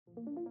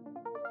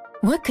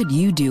What could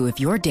you do if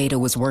your data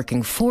was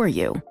working for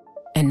you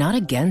and not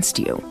against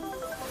you?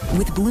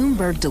 With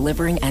Bloomberg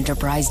delivering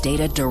enterprise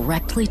data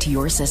directly to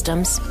your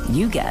systems,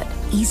 you get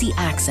easy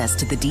access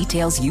to the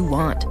details you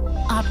want,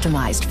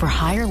 optimized for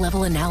higher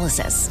level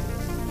analysis,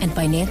 and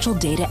financial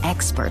data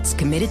experts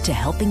committed to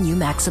helping you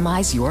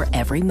maximize your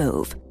every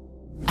move.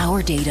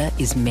 Our data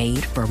is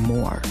made for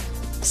more,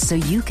 so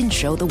you can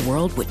show the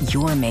world what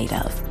you're made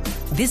of.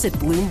 Visit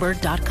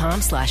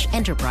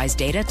Bloomberg.com/enterprise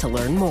data to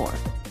learn more.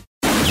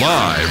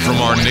 Live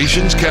from our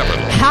nation's capital.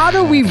 How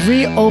do we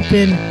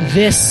reopen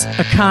this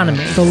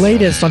economy? The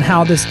latest on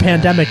how this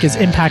pandemic is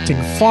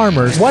impacting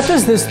farmers. What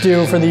does this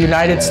do for the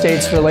United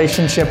States'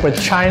 relationship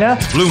with China?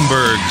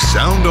 Bloomberg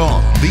Sound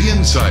On. The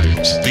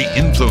insiders, the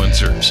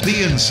influencers,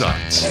 the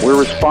insights. We're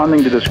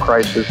responding to this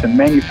crisis, and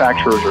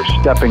manufacturers are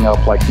stepping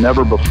up like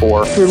never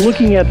before. We're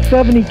looking at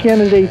 70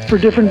 candidates for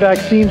different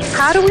vaccines.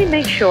 How do we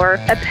make sure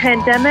a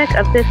pandemic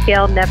of this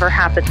scale never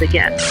happens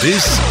again?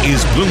 This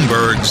is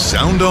Bloomberg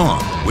Sound On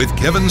with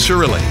Kevin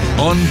Cirilli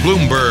on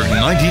Bloomberg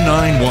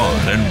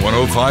 99.1 and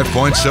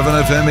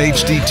 105.7 FM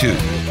HD2.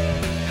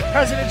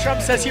 President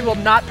Trump says he will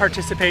not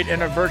participate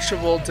in a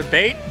virtual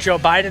debate. Joe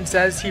Biden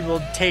says he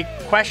will take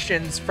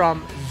questions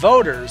from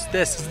voters.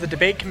 This is the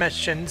debate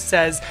commission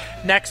says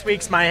next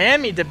week's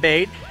Miami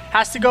debate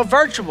has to go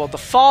virtual. The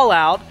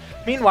fallout,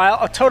 meanwhile,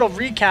 a total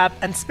recap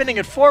and spinning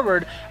it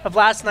forward of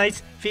last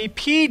night's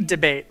VP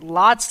debate.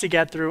 Lots to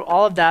get through,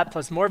 all of that,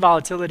 plus more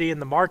volatility in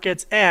the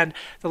markets and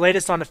the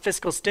latest on a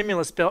fiscal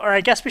stimulus bill, or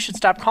I guess we should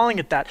stop calling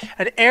it that,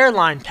 an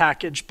airline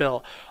package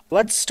bill.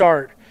 Let's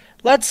start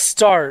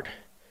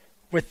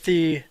with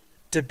the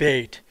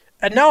debate.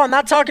 And no, I'm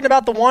not talking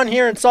about the one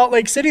here in Salt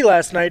Lake City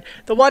last night,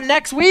 the one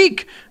next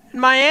week in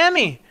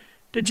Miami.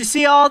 Did you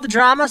see all the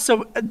drama?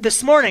 So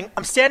this morning,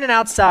 I'm standing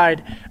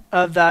outside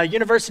of the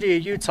University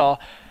of Utah,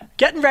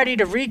 getting ready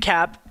to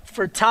recap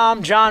for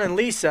Tom, John, and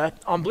Lisa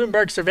on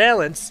Bloomberg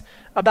Surveillance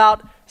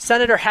about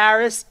Senator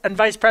Harris and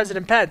Vice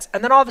President Pence.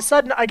 And then all of a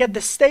sudden, I get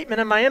this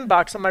statement in my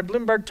inbox on my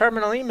Bloomberg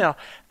terminal email,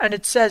 and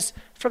it says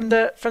from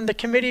the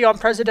Committee on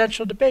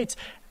Presidential Debates,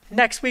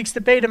 next week's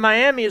debate in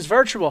Miami is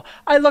virtual.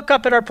 I look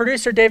up at our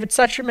producer, David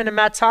Sucherman, and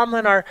Matt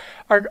Tomlin, our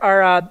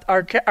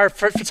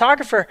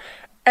photographer,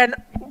 and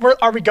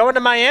are we going to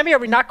Miami? Are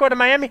we not going to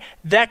Miami?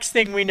 Next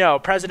thing we know,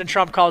 President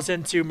Trump calls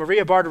into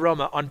Maria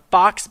Bartiromo on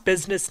Fox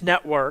Business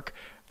Network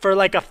for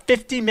like a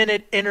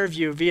 50-minute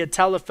interview via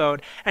telephone,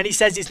 and he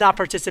says he's not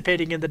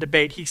participating in the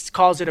debate. He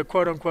calls it a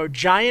quote-unquote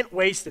giant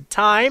waste of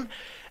time.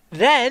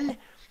 Then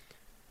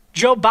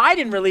Joe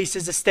Biden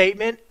releases a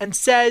statement and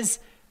says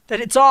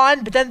that it's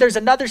on, but then there's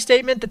another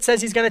statement that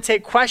says he's going to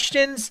take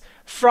questions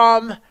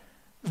from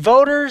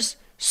voters.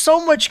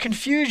 So much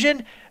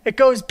confusion. It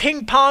goes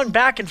ping pong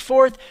back and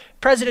forth.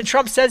 President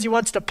Trump says he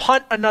wants to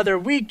punt another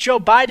week. Joe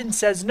Biden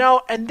says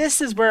no. And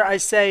this is where I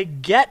say,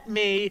 get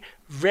me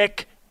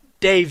Rick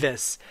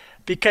Davis,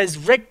 because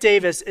Rick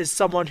Davis is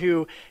someone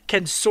who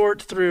can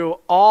sort through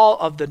all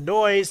of the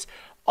noise,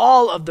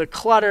 all of the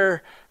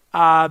clutter.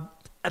 And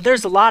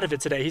there's a lot of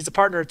it today. He's a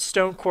partner at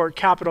Stone Court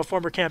Capital,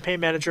 former campaign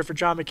manager for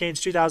John McCain's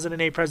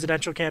 2008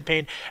 presidential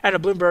campaign, and a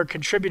Bloomberg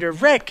contributor.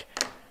 Rick,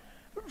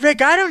 I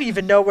don't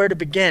even know where to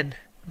begin.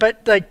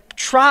 But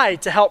try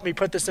to help me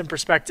put this in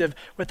perspective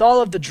with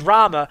all of the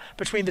drama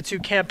between the two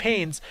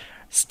campaigns,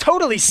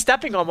 totally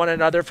stepping on one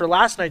another for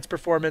last night's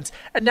performance,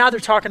 and now they're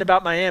talking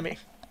about Miami.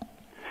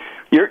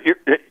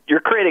 You're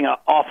creating an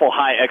awful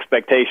high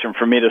expectation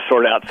for me to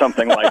sort out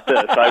something like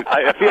this.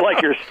 I feel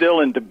like you're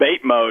still in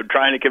debate mode,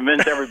 trying to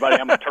convince everybody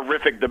I'm a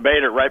terrific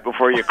debater right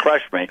before you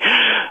crush me.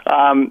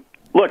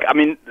 Look, I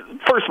mean,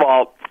 first of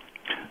all,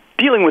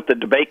 dealing with the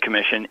debate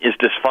commission is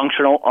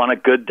dysfunctional on a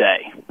good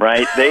day,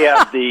 right? They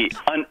have the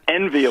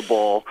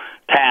unenviable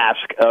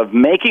task of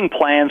making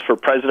plans for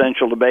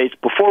presidential debates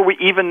before we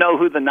even know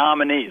who the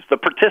nominees, the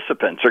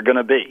participants, are going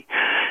to be.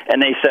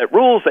 And they set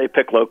rules, they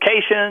pick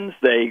locations,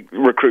 they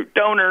recruit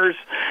donors,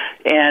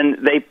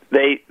 and they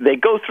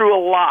go through a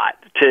lot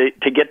to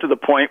get to the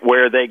point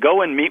where they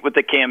go and meet with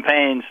the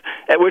campaigns,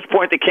 at which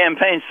point the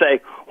campaigns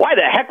say, why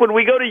the heck would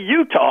we go to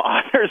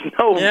Utah? There's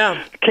no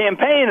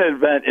campaign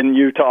event in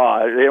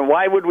Utah.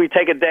 Why would we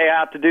take a day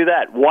out to do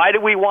that? Why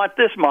do we want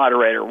this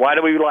moderator? Why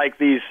do we like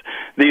these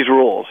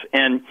rules?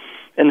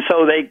 And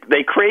so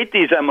they create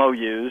these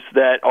MOUs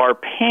that are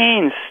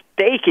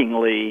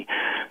painstakingly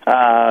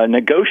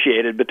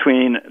negotiated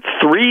between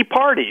three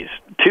parties,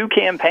 two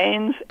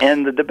campaigns,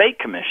 and the debate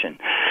commission.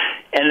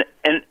 And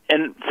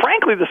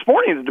frankly, this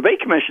morning the debate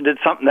commission did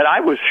something that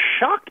I was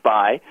shocked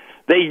by.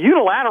 They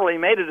unilaterally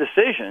made a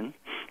decision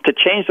to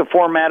change the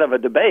format of a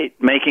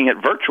debate, making it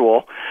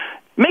virtual.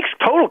 Makes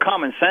total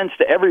common sense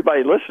to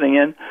everybody listening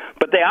in,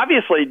 but they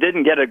obviously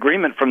didn't get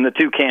agreement from the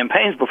two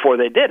campaigns before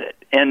they did it.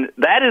 And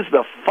that is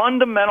the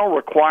fundamental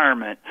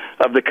requirement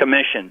of the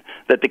commission,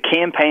 that the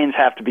campaigns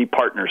have to be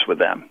partners with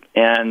them.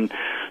 And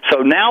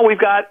so now we've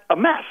got a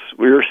mess.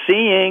 We're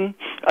seeing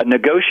a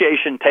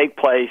negotiation take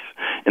place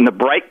in the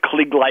bright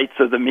Klieg lights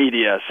of the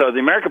media. So the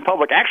American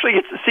public actually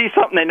gets to see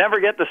something they never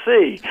get to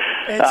see.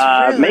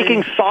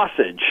 Making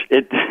sausage.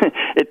 It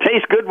it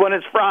tastes good when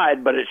it's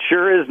fried, but it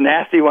sure is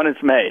nasty when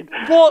it's made.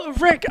 Well,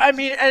 Rick, I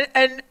mean,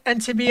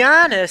 and to be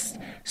honest,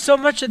 so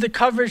much of the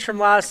coverage from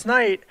last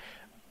night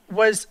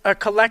was a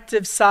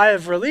collective sigh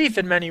of relief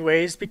in many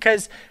ways,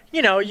 because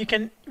we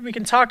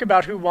can talk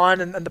about who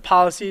won and the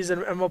policies,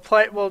 and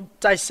we'll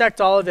dissect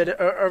all of it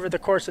over the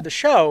course of the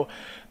show.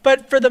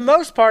 But for the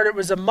most part, it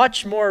was a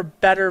much more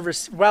better,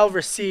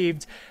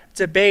 well-received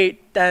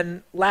debate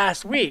than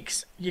last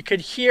week's. You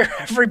could hear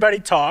everybody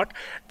talk,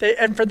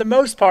 and for the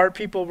most part,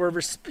 people were,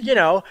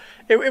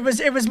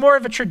 it was more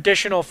of a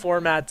traditional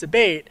format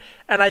debate.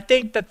 And I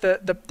think that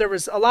there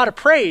was a lot of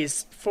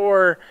praise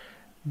for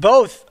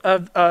both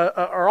of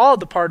or all of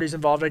the parties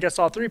involved, I guess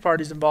all three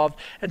parties involved,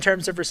 in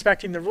terms of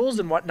respecting the rules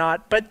and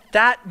whatnot. But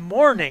that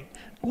morning,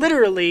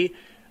 literally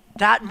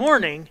that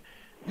morning,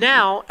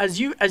 now, as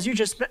you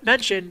just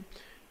mentioned,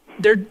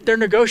 they're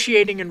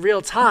negotiating in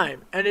real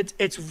time, and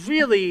it's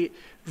really,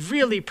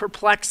 really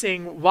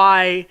perplexing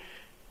why,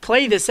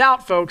 play this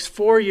out, folks,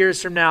 4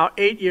 years from now,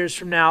 8 years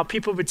from now,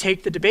 people would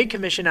take the debate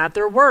commission at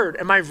their word.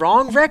 Am I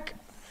wrong, Rick?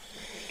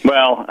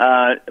 Well,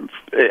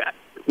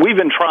 we've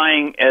been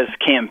trying as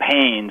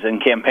campaigns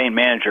and campaign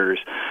managers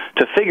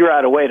to figure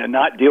out a way to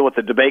not deal with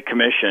the debate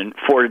commission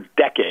for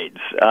decades.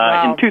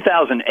 Wow. In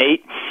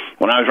 2008,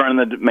 when I was running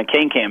the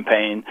McCain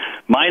campaign,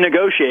 my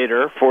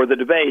negotiator for the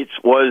debates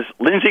was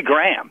Lindsey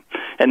Graham,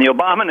 and the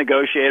Obama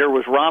negotiator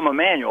was Rahm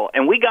Emanuel.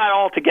 And we got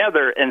all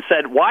together and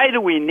said, why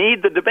do we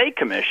need the debate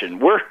commission?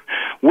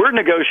 We're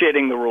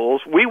negotiating the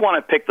rules. We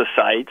want to pick the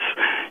sites,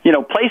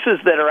 places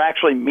that are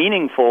actually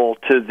meaningful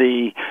to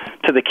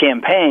the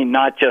campaign,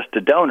 not just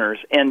to donors.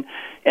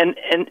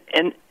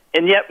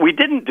 And yet we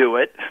didn't do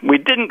it. We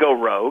didn't go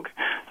rogue,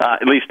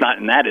 at least not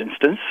in that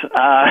instance,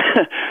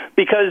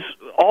 because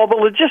all the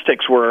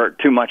logistics were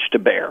too much to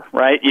bear,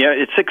 right?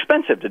 It's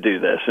expensive to do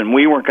this, and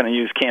we weren't going to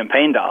use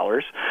campaign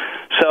dollars.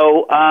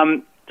 So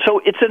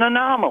it's an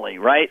anomaly,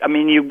 right? I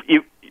mean,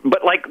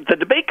 but like the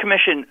debate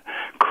commission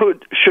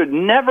should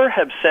never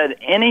have said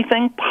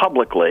anything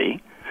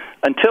publicly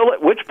until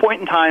at which point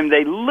in time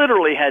they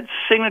literally had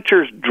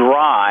signatures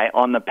dry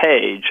on the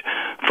page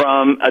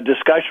from a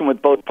discussion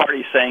with both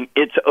parties saying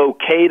it's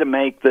okay to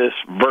make this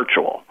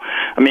virtual.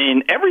 I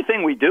mean,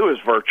 everything we do is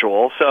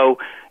virtual, so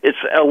it's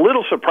a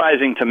little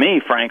surprising to me,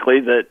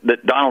 frankly,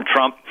 that Donald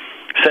Trump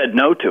said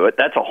no to it.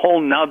 That's a whole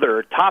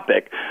nother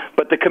topic.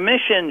 But the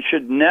commission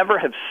should never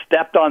have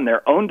stepped on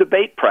their own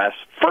debate press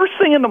first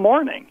thing in the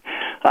morning,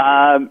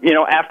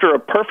 after a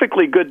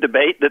perfectly good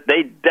debate that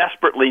they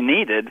desperately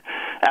needed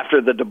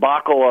after the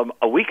debacle of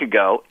a week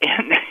ago,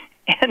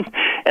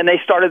 and they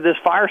started this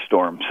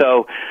firestorm.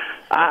 So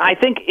I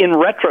think in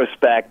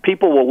retrospect,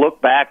 people will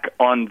look back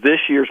on this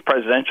year's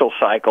presidential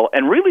cycle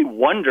and really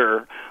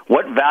wonder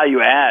what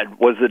value add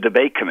was the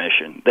debate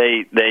commission.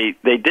 They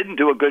didn't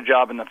do a good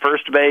job in the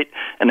first debate,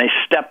 and they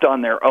stepped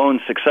on their own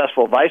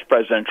successful vice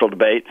presidential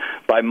debate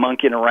by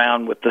monkeying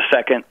around with the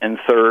second and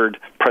third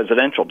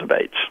presidential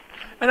debates.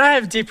 And I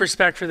have deep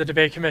respect for the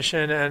debate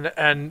commission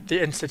and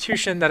the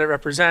institution that it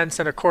represents.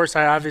 And of course,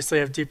 I obviously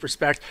have deep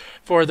respect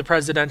for the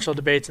presidential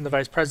debates and the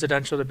vice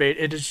presidential debate.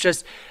 It is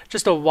just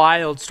a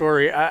wild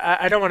story.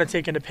 I don't want to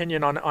take an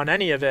opinion on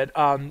any of it,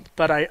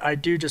 but I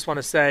do just want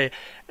to say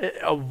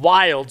a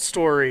wild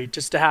story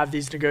just to have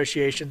these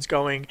negotiations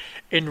going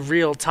in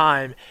real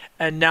time,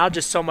 and now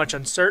just so much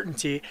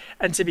uncertainty.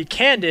 And to be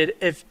candid,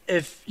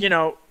 if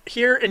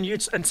here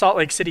in Salt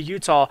Lake City,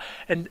 Utah,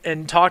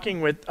 and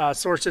talking with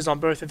sources on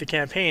both of the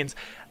campaigns,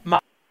 my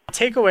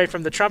takeaway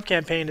from the Trump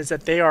campaign is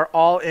that they are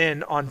all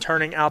in on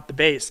turning out the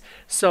base.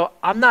 So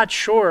I'm not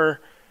sure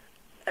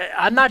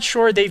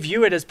they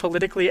view it as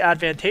politically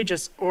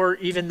advantageous or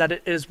even that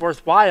it is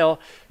worthwhile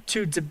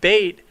to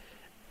debate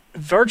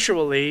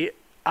virtually.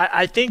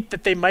 I think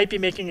that they might be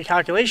making a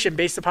calculation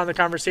based upon the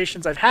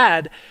conversations I've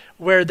had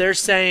where they're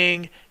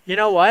saying, you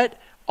know what?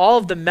 All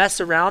of the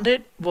mess around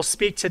it will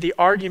speak to the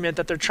argument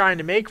that they're trying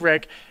to make,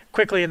 Rick,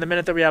 quickly in the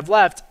minute that we have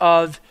left,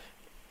 of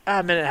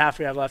a minute and a half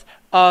we have left,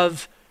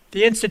 of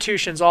the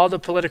institutions, all the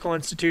political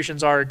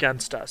institutions are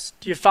against us.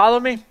 Do you follow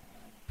me?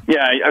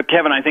 Yeah,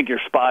 Kevin, I think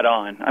you're spot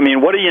on. I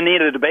mean, what do you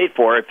need a debate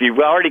for if you've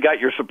already got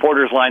your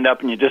supporters lined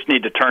up and you just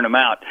need to turn them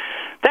out?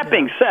 That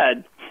being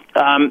said,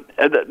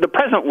 the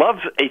president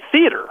loves a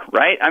theater,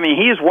 right? I mean,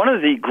 he's one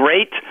of the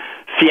great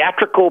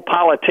theatrical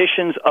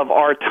politicians of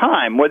our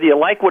time. Whether you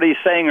like what he's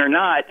saying or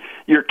not,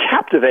 you're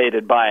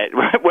captivated by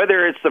it.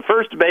 Whether it's the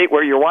first debate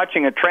where you're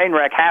watching a train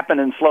wreck happen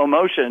in slow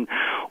motion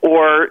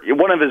or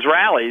one of his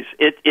rallies,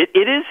 it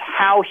is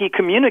how he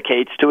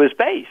communicates to his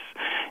base.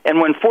 And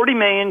when 40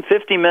 million,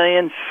 50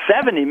 million,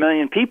 70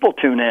 million people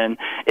tune in,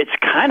 it's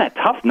kind of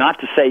tough not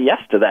to say yes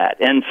to that.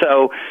 And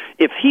so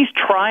if he's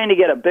trying to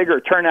get a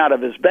bigger turnout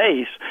of his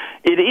base,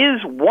 it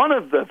is one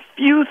of the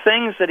few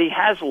things that he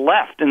has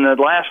left in the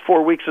last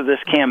 4 weeks of this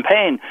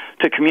campaign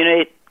to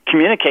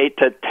communicate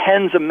to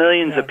tens of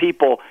millions of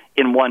people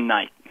in one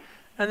night.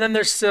 And then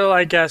there's still,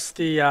 I guess,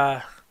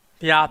 the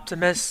the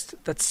optimist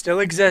that still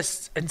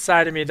exists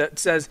inside of me that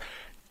says,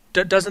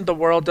 don't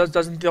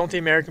the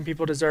American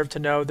people deserve to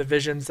know the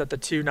visions that the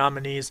two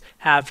nominees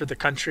have for the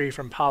country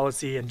from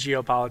policy and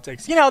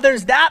geopolitics?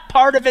 There's that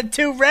part of it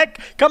too,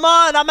 Rick. Come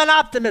on, I'm an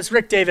optimist.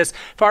 Rick Davis,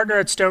 partner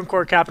at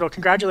Stonecourt Capital.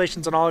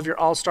 Congratulations on all of your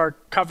all-star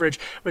coverage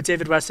with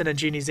David Westin and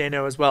Jeannie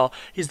Zaino as well.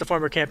 He's the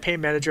former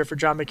campaign manager for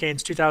John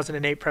McCain's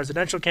 2008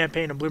 presidential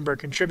campaign and Bloomberg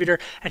contributor,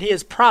 and he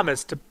has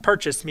promised to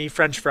purchase me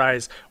French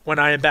fries when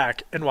I am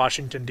back in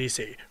Washington,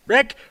 D.C.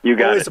 Rick, you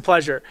got always it. A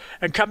pleasure.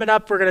 And coming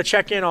up, we're going to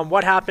check in on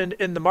what happened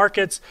in the markets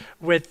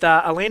with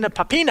Elena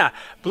Papina,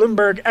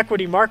 Bloomberg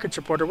equity markets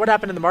reporter. What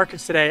happened in the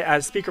markets today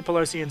as Speaker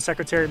Pelosi and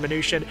Secretary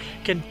Mnuchin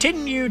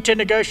continue to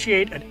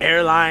negotiate an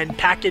airline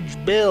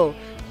package bill?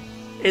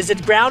 Is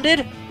it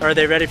grounded or are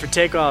they ready for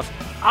takeoff?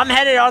 I'm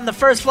headed on the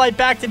first flight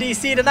back to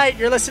D.C. tonight.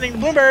 You're listening to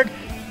Bloomberg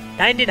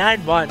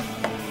 99.1.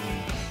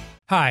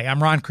 Hi,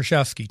 I'm Ron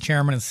Kraszewski,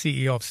 Chairman and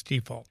CEO of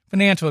Stifel.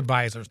 Financial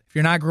advisors, if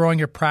you're not growing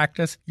your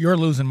practice, you're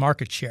losing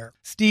market share.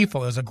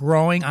 Stifel is a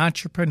growing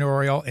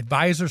entrepreneurial,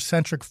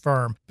 advisor-centric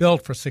firm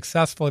built for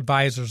successful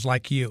advisors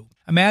like you.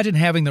 Imagine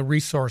having the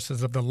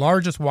resources of the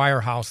largest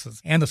wirehouses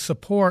and the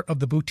support of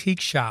the boutique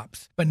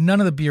shops, but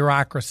none of the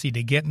bureaucracy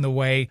to get in the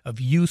way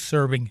of you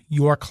serving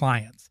your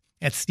clients.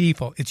 At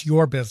Stifel, it's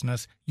your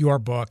business, your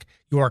book,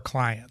 your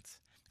clients.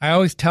 I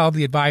always tell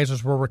the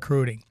advisors we're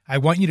recruiting, I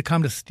want you to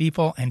come to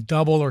Stifel and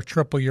double or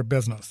triple your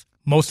business.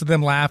 Most of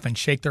them laugh and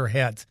shake their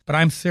heads, but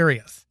I'm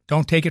serious.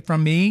 Don't take it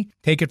from me.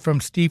 Take it from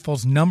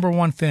Stifel's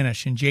 #1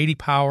 finish in J.D.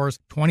 Power's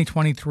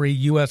 2023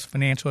 U.S.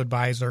 Financial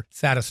Advisor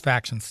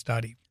Satisfaction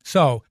Study.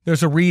 So,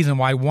 there's a reason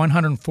why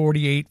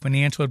 148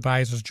 financial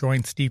advisors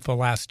joined Stifel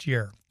last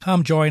year.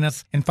 Come join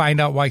us and find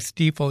out why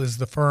Stifel is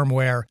the firm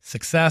where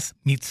success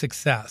meets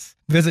success.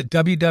 Visit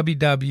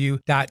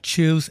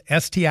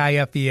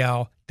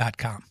www.choosestifel.com.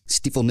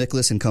 Stifel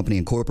Nicholas and Company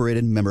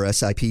Incorporated, member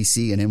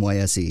SIPC and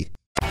NYSE.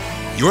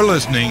 You're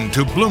listening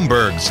to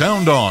Bloomberg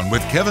Sound On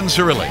with Kevin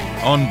Cirilli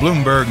on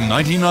Bloomberg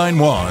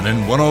 99.1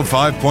 and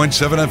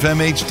 105.7 FM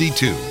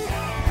HD2.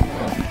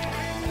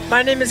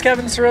 My name is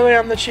Kevin Cirilli.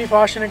 I'm the chief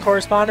Washington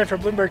correspondent for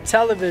Bloomberg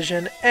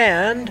Television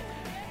and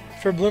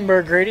for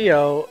Bloomberg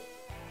Radio.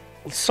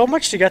 So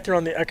much to get through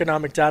on the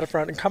economic data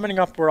front. And coming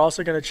up, we're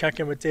also going to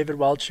check in with David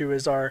Welch, who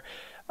is our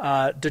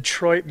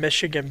Detroit,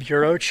 Michigan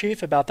bureau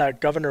chief, about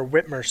that Governor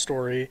Whitmer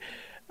story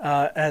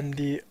and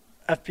the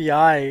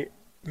FBI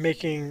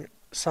making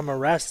some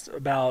arrests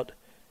about,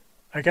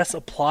 I guess,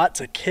 a plot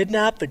to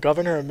kidnap the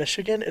governor of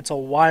Michigan. It's a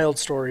wild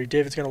story.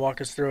 David's going to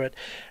walk us through it.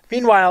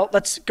 Meanwhile,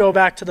 let's go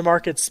back to the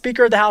markets.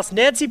 Speaker of the House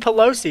Nancy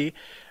Pelosi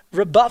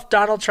rebuffed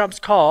Donald Trump's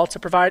call to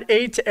provide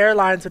aid to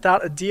airlines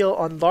without a deal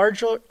on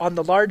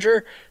the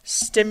larger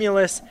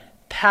stimulus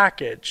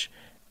package.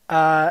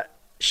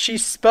 She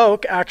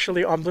spoke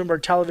actually on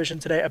Bloomberg Television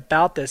today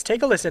about this.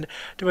 Take a listen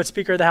to what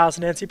Speaker of the House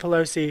Nancy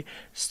Pelosi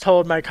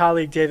told my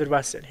colleague David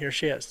Westin. Here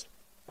she is.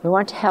 We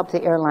want to help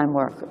the airline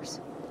workers.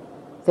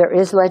 There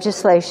is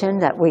legislation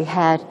that we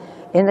had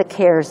in the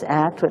CARES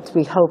Act, which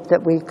we hope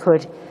that we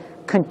could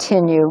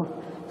continue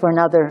for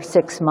another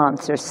 6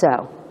 months or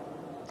so.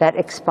 That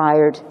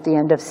expired the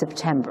end of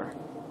September.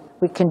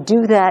 We can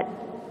do that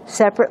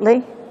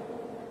separately,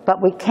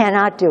 but we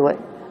cannot do it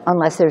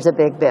unless there's a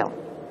big bill.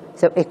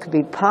 So it could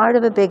be part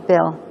of a big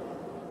bill,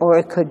 or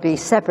it could be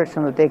separate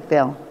from a big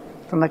bill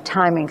from a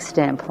timing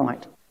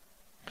standpoint.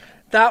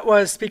 That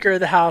was Speaker of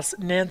the House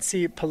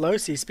Nancy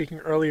Pelosi speaking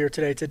earlier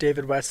today to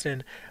David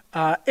Westin.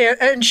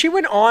 And she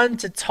went on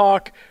to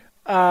talk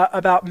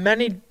about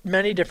many,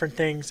 many different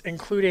things,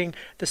 including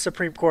the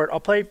Supreme Court. I'll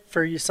play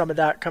for you some of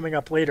that coming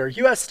up later.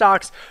 U.S.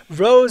 stocks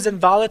rose in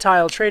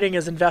volatile trading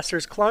as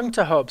investors clung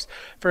to hopes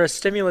for a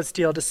stimulus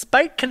deal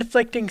despite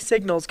conflicting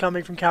signals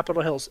coming from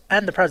Capitol Hill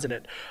and the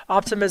president.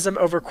 Optimism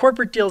over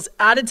corporate deals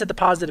added to the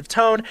positive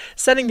tone,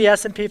 sending the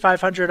S&P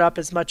 500 up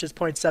as much as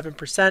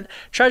 0.7%.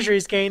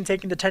 Treasuries gained,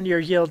 taking the 10-year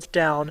yield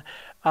down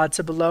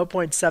to below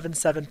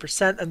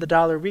 0.77%, and the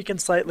dollar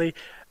weakened slightly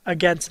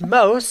against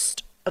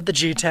most of the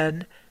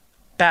G10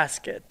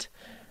 basket,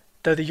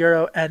 though the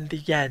euro and the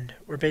yen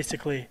were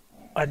basically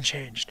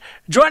unchanged.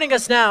 Joining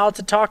us now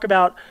to talk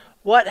about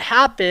what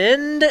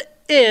happened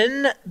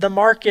in the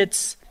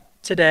markets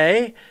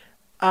today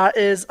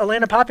is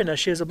Elena Papina.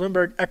 She is a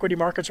Bloomberg equity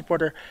markets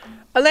reporter.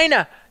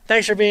 Elena,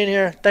 thanks for being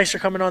here. Thanks for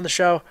coming on the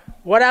show.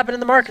 What happened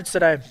in the markets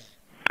today?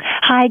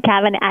 Hi,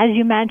 Kevin. As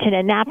you mentioned,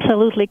 an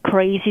absolutely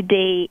crazy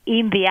day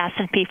in the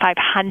S&P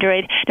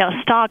 500.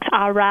 Now, stocks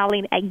are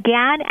rallying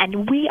again,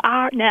 and we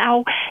are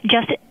now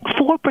just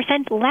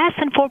 4%, less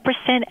than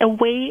 4%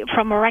 away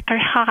from a record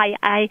high.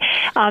 I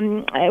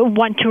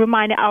want to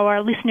remind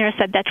our listeners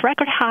that that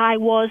record high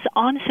was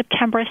on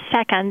September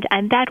 2nd,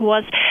 and that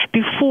was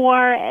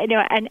before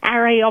an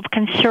array of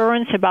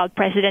concerns about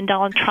President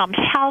Donald Trump's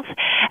health,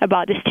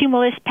 about the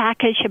stimulus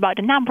package, about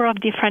a number of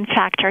different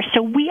factors.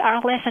 So we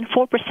are less than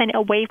 4%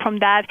 away from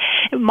that.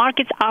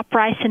 Markets are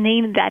pricing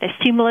in that a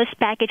stimulus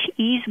package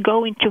is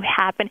going to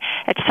happen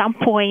at some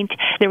point.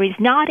 There is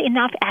not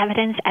enough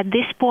evidence at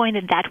this point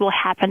that that will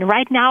happen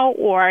right now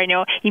or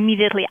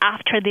immediately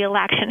after the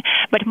election.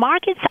 But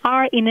markets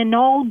are in an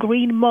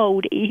all-green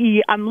mode.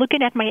 I'm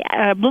looking at my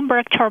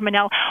Bloomberg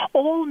terminal.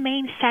 All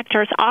main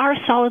sectors are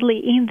solidly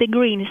in the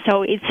green,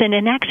 so it's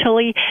an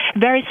actually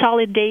very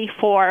solid day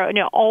for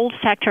all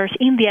sectors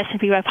in the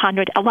S&P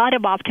 500. A lot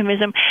of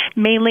optimism,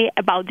 mainly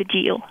about the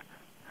deal.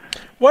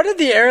 What did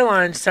the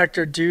airline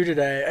sector do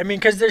today? I mean,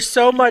 because there's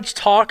so much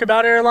talk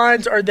about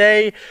airlines. Are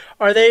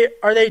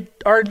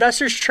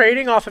investors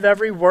trading off of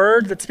every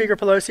word that Speaker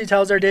Pelosi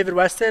tells our David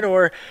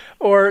Westin,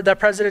 or that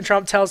President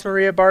Trump tells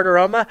Maria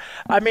Bartiromo?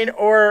 I mean,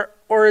 or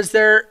is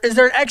there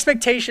an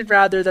expectation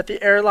rather that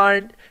the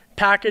airline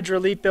package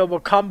relief bill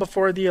will come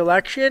before the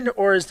election,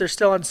 or is there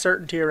still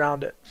uncertainty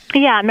around it?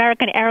 Yeah,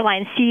 American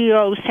Airlines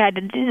CEO said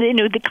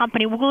the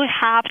company will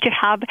have to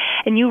have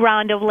a new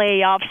round of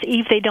layoffs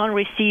if they don't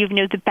receive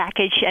the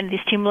package and the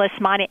stimulus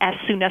money as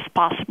soon as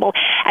possible.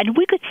 And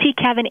we could see,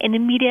 Kevin, an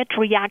immediate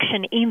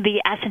reaction in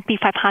the S&P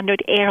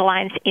 500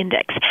 Airlines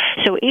Index.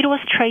 So it was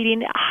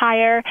trading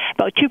higher,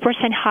 about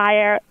 2%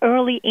 higher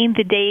early in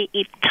the day.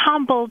 It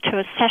tumbled to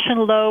a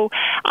session low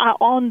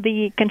on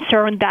the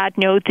concern that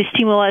the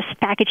stimulus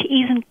package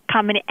isn't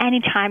coming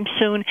anytime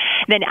soon.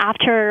 Then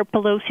after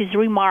Pelosi's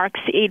remarks,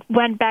 it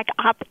went back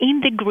up in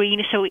the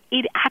green, so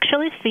it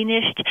actually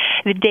finished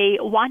the day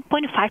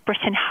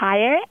 1.5%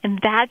 higher, and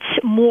that's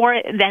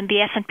more than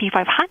the S&P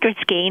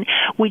 500's gain,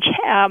 which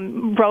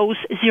rose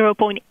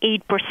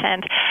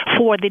 0.8%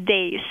 for the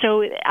day.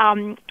 So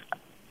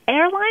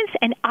airlines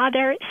and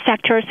other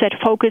sectors that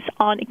focus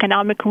on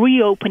economic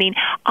reopening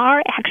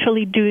are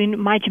actually doing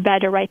much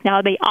better right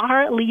now. They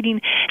are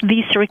leading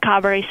this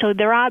recovery. So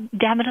there are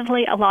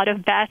definitely a lot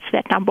of bets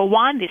that, number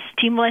one, the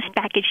stimulus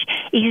package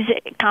is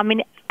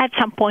coming at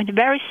some point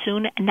very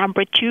soon. And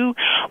number two,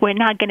 we're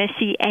not going to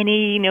see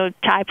any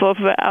type of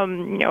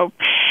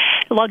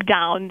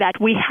lockdown that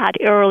we had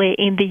early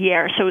in the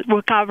year. So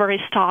recovery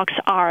stocks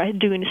are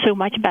doing so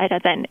much better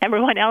than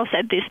everyone else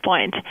at this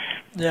point.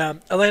 Yeah.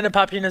 Elena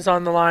Papin is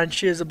on the line.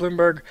 She is a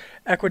Bloomberg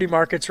equity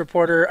markets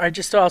reporter. I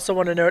just also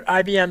want to note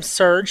IBM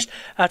surged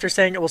after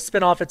saying it will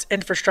spin off its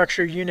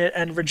infrastructure unit,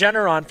 and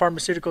Regeneron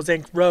Pharmaceuticals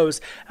Inc.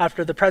 rose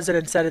after the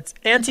president said its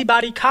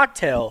antibody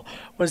cocktail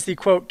was the,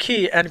 quote,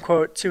 key, end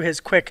quote, to his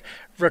quick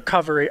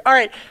recovery. All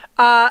right.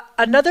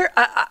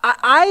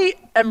 I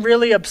am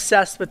really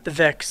obsessed with the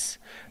VIX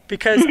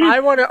because I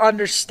want to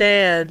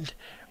understand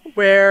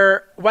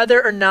whether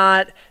or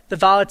not the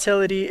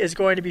volatility is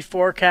going to be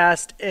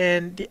forecast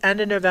in the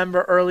end of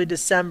November, early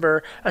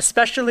December,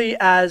 especially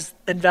as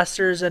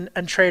investors and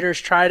traders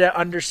try to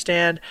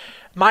understand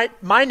my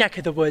neck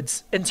of the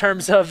woods in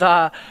terms of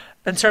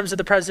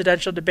the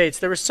presidential debates.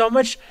 There was so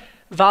much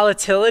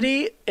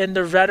volatility in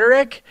the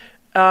rhetoric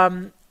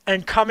and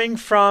coming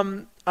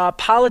from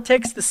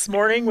politics this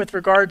morning with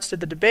regards to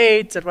the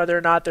debates and whether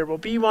or not there will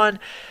be one.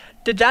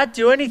 Did that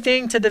do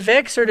anything to the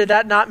VIX, or did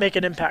that not make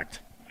an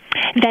impact?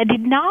 That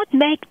did not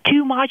make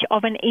too much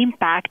of an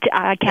impact,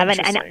 Kevin.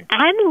 And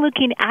I'm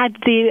looking at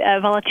the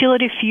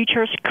volatility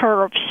futures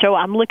curve. So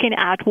I'm looking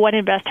at what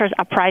investors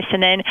are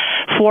pricing in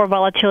for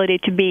volatility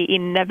to be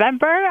in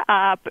November,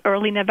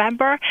 early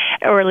November,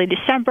 early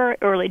December,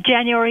 early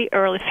January,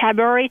 early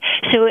February.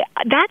 So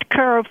that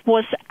curve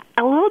was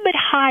a little bit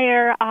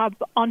higher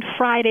on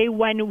Friday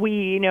when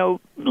we,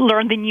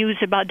 learned the news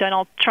about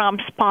Donald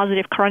Trump's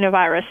positive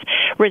coronavirus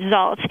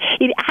results.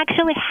 It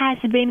actually has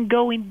been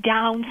going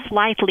down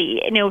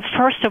slightly.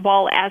 First of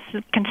all, as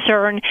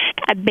concern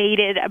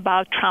abated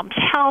about Trump's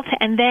health,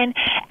 and then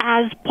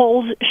as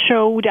polls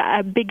showed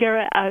a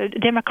bigger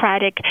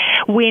Democratic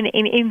win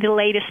in the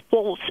latest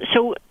polls.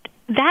 So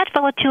that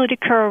volatility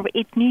curve,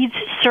 it needs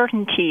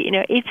certainty.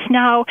 It's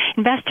now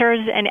investors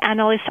and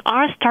analysts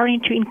are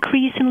starting to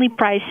increasingly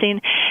price in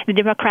the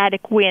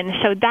Democratic win.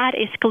 So that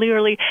is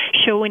clearly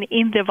showing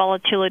in the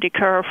volatility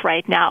curve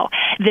right now.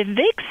 The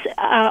VIX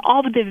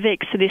of the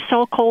VIX, the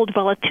so-called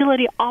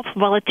volatility of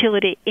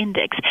volatility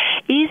index,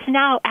 is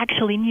now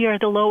actually near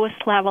the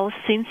lowest level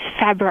since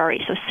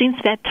February. So since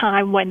that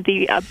time when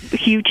the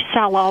huge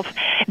sell-off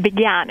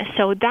began.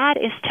 So that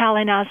is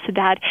telling us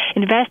that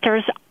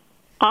investors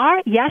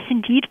are, yes,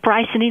 indeed,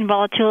 pricing in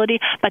volatility,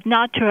 but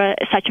not to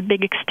such a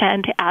big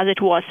extent as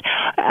it was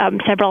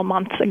several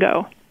months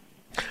ago.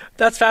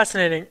 That's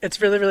fascinating.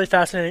 It's really, really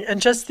fascinating. And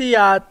just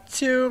the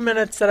 2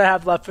 minutes that I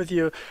have left with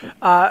you,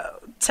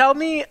 tell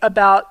me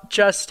about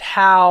just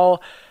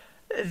how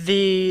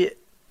you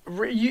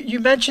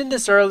mentioned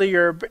this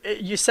earlier.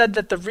 You said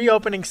that the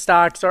reopening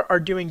stocks are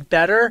doing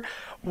better.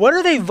 What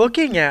are they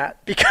looking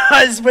at?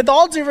 Because with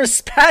all due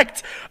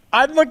respect,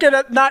 I'm looking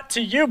at, not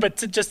to you, but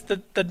to just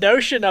the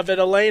notion of it,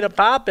 Elena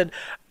Papin.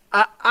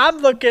 I'm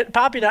looking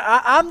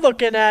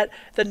at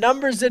the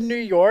numbers in New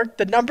York,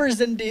 the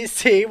numbers in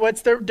D.C., what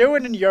they're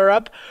doing in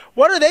Europe.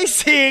 What are they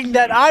seeing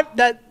that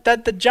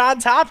the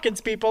Johns Hopkins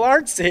people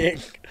aren't seeing?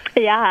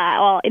 Yeah,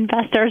 well,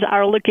 investors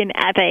are looking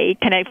at a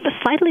kind of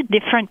slightly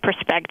different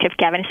perspective,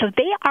 Kevin. So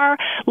they are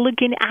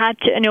looking at,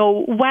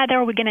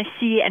 whether we're going to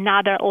see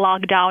another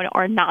lockdown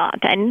or not.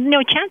 And,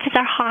 chances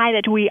are high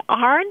that we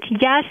aren't.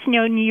 Yes,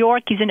 New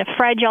York is in a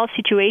fragile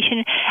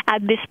situation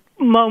at this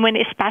moment,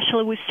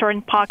 especially with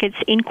certain pockets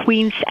in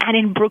Queens and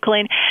in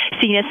Brooklyn,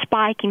 seeing a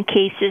spike in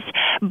cases.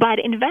 But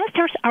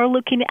investors are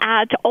looking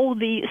at all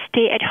the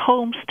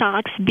stay-at-home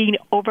stocks being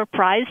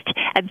overpriced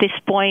at this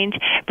point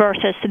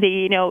versus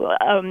the,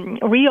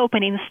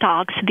 reopening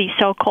stocks, the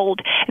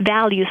so-called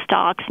value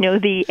stocks,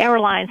 the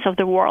airlines of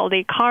the world,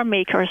 the car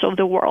makers of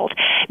the world,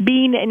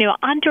 being,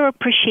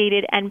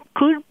 underappreciated and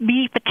could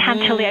be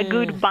potentially a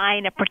good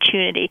buying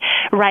opportunity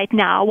right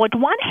now. What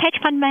one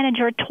hedge fund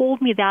manager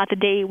told me the other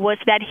day was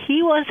that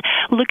he was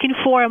looking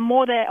for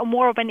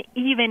more of an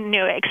even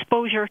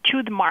exposure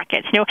to the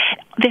markets.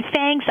 The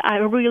FANGs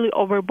are really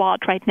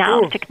overbought right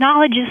now.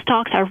 Technology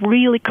stocks are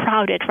really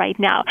crowded right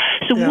now.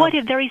 So what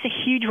if there is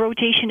a huge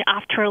rotation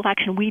after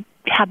election? We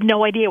have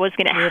no idea what's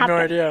going to happen. We have no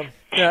idea.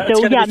 Yeah, it's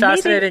going to be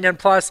fascinating, and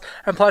plus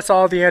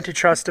all the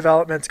antitrust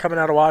developments coming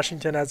out of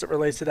Washington as it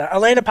relates to that.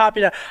 Elena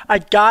Popina, I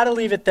got to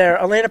leave it there.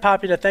 Elena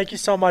Popina, thank you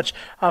so much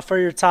for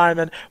your time,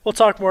 and we'll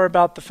talk more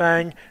about the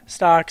FANG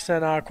stocks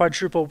and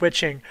quadruple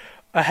witching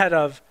ahead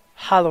of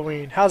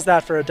Halloween. How's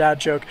that for a dad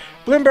joke?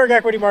 Bloomberg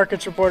Equity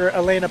Markets reporter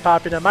Elena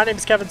Popina. My name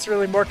is Kevin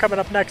Cirilli. More coming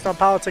up next on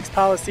Politics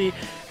Policy.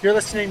 You're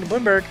listening to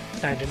Bloomberg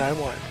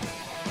 99.1.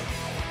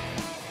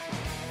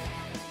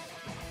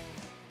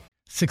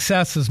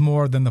 Success is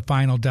more than the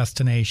final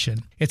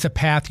destination. It's a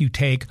path you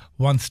take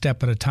one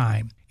step at a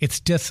time. It's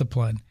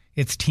discipline,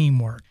 it's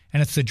teamwork,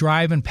 and it's the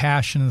drive and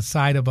passion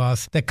inside of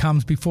us that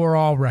comes before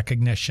all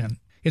recognition.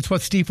 It's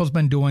what Stifel's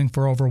been doing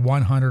for over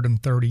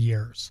 130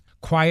 years.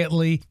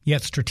 Quietly,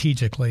 yet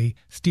strategically,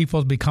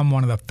 Stifel's become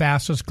one of the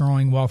fastest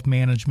growing wealth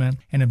management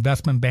and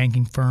investment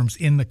banking firms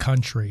in the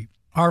country.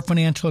 Our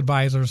financial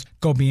advisors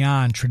go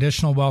beyond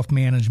traditional wealth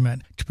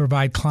management to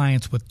provide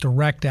clients with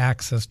direct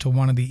access to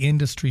one of the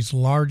industry's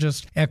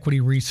largest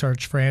equity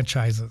research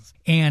franchises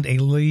and a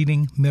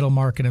leading middle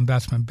market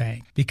investment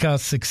bank,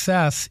 because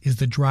success is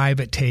the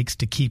drive it takes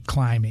to keep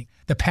climbing,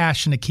 the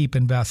passion to keep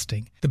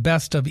investing, the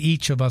best of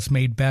each of us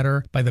made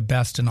better by the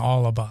best in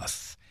all of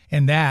us.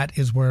 And that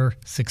is where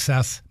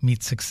success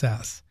meets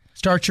success.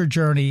 Start your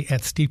journey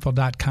at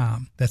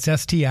Stifel.com. That's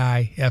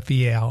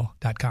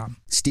Stifel.com.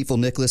 Stifel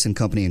Nicholas and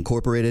Company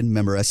Incorporated,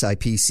 member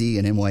SIPC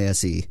and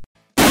NYSE.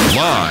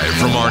 Live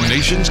from our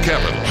nation's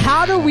capital.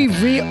 How do we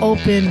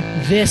reopen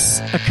this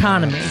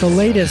economy? The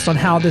latest on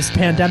how this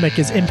pandemic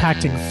is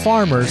impacting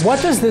farmers.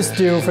 What does this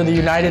do for the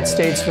United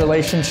States'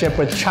 relationship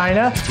with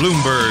China?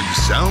 Bloomberg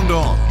Sound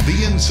On.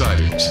 The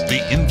insiders, the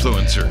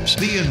influencers,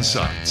 the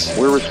insights.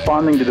 We're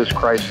responding to this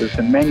crisis,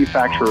 and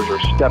manufacturers are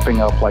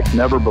stepping up like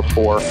never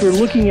before. We're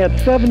looking at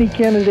 70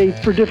 candidates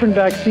for different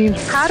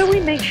vaccines. How do we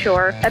make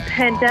sure a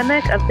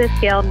pandemic of this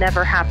scale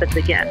never happens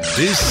again?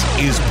 This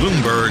is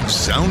Bloomberg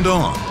Sound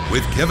On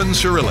with Kevin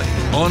Cirilli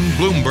on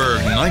Bloomberg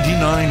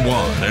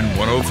 99.1 and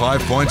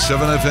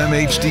 105.7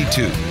 FM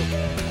HD2.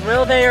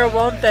 Will they or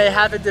won't they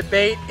have a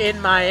debate in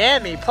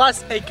Miami?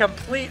 Plus a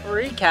complete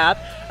recap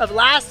of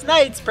last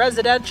night's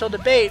presidential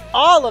debate.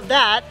 All of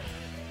that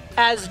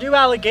as new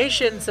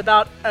allegations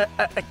about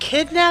a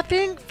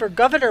kidnapping for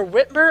Governor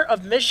Whitmer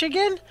of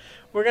Michigan.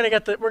 We're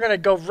gonna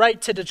go right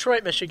to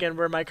Detroit, Michigan,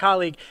 where my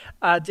colleague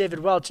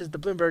David Welch is the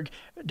Bloomberg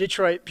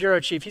Detroit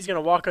bureau chief. He's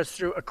gonna walk us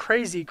through a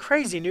crazy,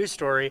 crazy news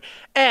story.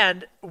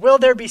 And will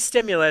there be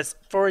stimulus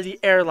for the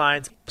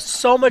airlines?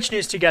 So much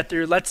news to get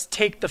through. Let's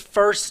take the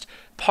first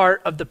part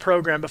of the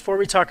program before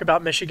we talk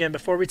about Michigan,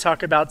 before we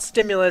talk about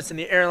stimulus and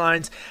the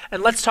airlines,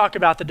 and let's talk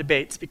about the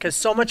debates, because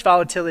so much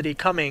volatility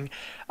coming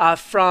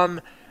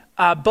from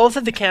both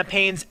of the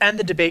campaigns and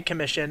the debate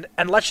commission,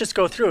 and let's just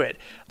go through it.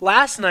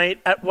 Last night,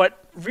 at what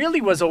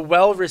really was a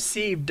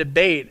well-received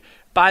debate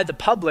by the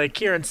public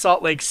here in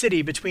Salt Lake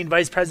City between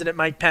Vice President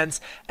Mike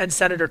Pence and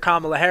Senator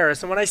Kamala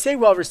Harris. And when I say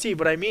well-received,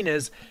 what I mean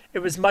is it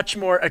was much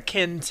more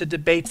akin to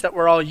debates that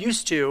we're all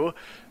used to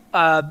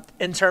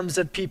in terms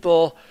of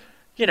people,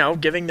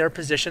 giving their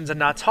positions and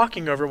not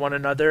talking over one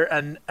another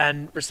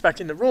and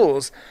respecting the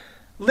rules.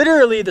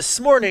 Literally this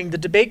morning, the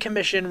debate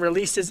commission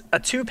releases a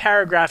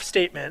 2-paragraph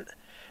statement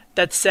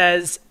that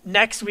says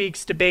next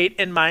week's debate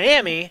in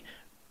Miami,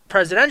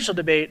 presidential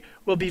debate,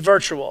 will be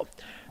virtual.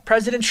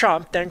 President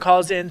Trump then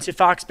calls in to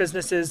Fox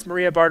Business's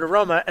Maria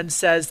Bartiromo and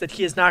says that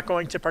he is not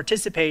going to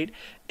participate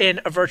in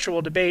a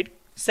virtual debate,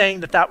 saying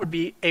that would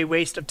be a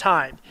waste of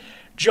time.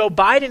 Joe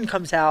Biden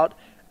comes out,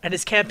 and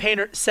his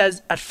campaigner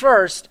says at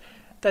first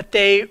that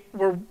they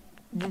were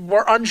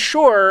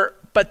unsure,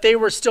 but they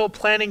were still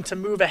planning to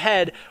move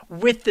ahead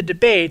with the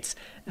debates.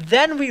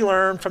 Then we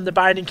learn from the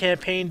Biden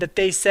campaign that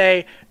they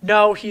say,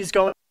 no, he's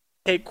going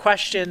to take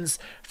questions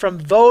from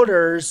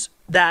voters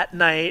that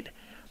night.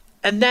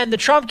 And then the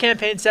Trump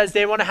campaign says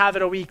they want to have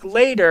it a week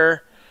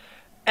later.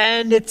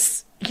 And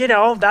it's,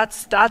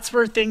 that's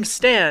where things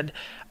stand.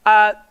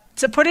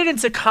 To put it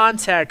into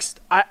context,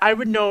 I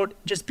would note,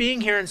 just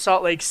being here in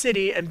Salt Lake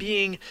City and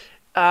being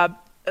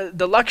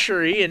the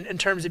luxury in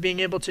terms of being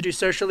able to do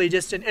socially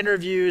distant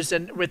interviews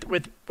and with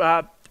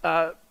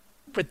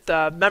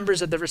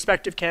members of the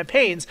respective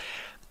campaigns,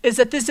 is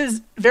that this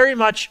is very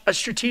much a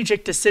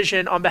strategic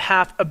decision on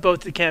behalf of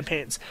both the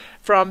campaigns.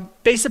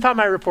 Based upon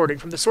my reporting,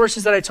 from the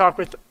sources that I talk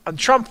with on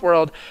Trump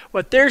World,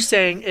 what they're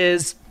saying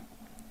is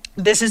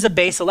this is a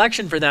base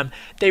election for them.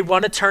 They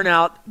want to turn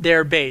out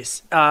their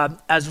base.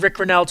 As Rick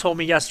Grinnell told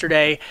me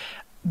yesterday,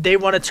 they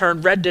want to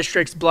turn red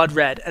districts blood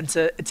red and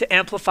to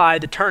amplify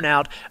the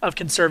turnout of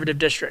conservative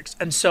districts.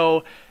 And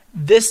so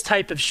this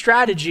type of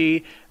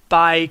strategy,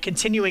 by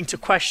continuing to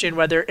question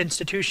whether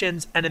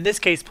institutions, and in this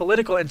case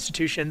political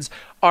institutions,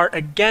 are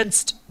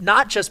against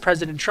not just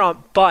President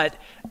Trump, but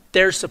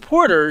their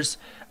supporters,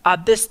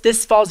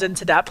 this falls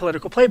into that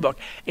political playbook.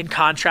 In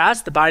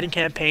contrast, the Biden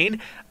campaign,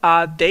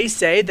 they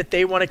say that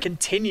they want to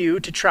continue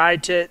to try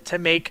to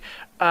make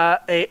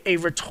a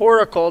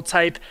rhetorical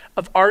type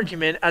of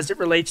argument as it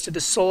relates to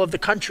the soul of the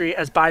country,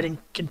 as Biden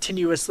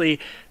continuously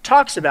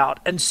talks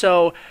about. And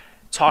so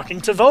talking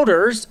to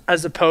voters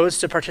as opposed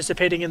to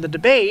participating in the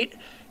debate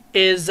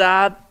is,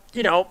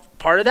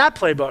 part of that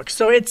playbook.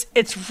 So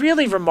it's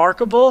really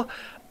remarkable.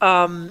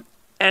 And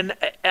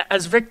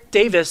as Rick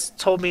Davis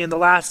told me in the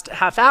last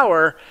half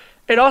hour,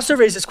 it also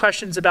raises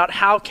questions about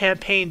how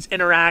campaigns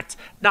interact,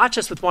 not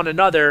just with one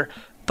another,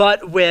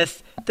 but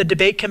with the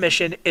debate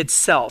commission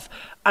itself.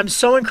 I'm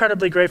so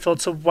incredibly grateful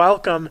to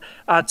welcome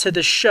to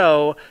the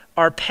show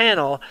our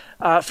panel,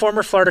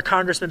 former Florida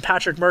Congressman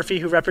Patrick Murphy,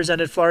 who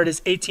represented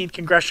Florida's 18th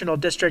congressional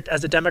district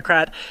as a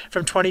Democrat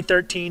from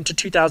 2013 to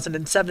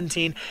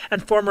 2017,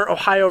 and former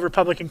Ohio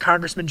Republican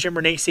Congressman Jim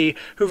Renacci,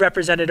 who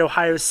represented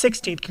Ohio's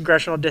 16th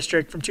congressional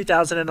district from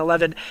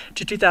 2011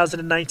 to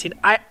 2019.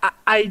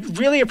 I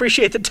really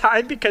appreciate the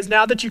time, because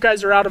now that you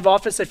guys are out of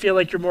office, I feel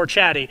like you're more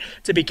chatty,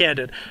 to be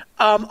candid.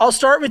 I'll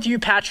start with you,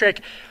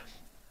 Patrick.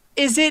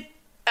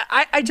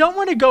 I don't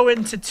want to go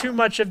into too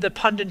much of the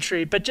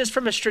punditry, but just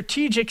from a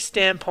strategic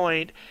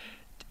standpoint,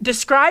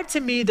 describe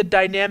to me the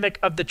dynamic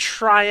of the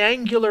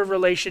triangular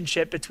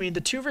relationship between the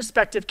two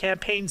respective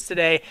campaigns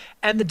today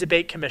and the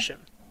debate commission.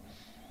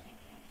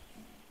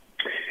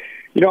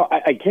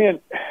 I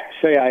can't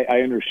say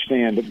I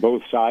understand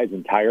both sides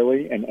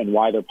entirely and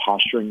why they're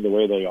posturing the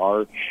way they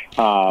are.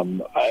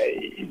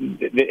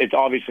 It's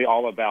obviously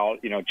all about,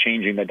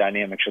 changing the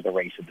dynamics of the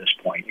race at this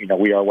point.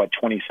 We are,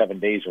 27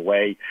 days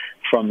away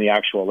from the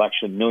actual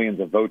election. Millions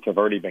of votes have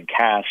already been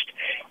cast.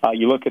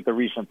 You look at the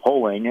recent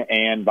polling,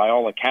 and by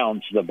all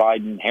accounts, the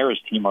Biden-Harris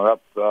team are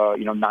up,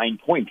 9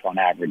 points on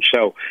average.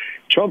 So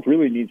Trump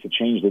really needs to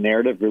change the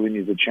narrative, really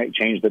needs to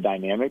change the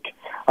dynamic.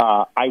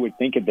 I would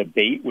think a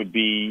debate would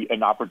be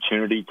an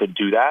opportunity to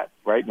do that,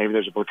 right? Maybe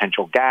there's a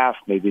potential gaffe,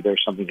 maybe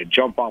there's something to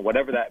jump on,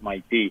 whatever that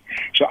might be.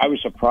 So I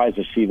was surprised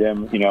to see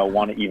them,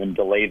 want to even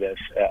delay this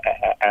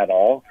at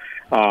all.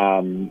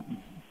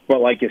 But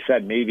like you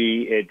said,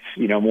 maybe it's,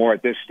 more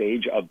at this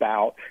stage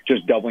about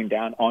just doubling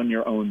down on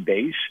your own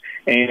base.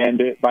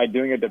 And by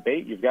doing a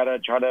debate, you've got to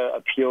try to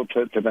appeal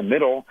to the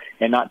middle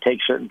and not take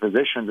certain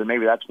positions. And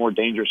maybe that's more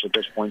dangerous at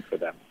this point for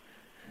them.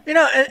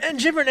 And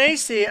Jim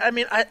Renacci,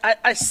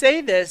 I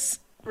say this,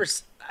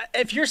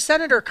 if you're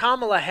Senator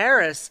Kamala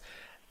Harris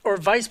or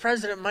Vice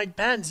President Mike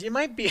Pence, you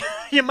might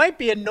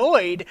be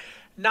annoyed,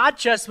 not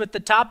just with the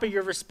top of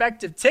your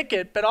respective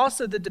ticket, but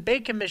also the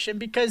debate commission,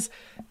 because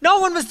no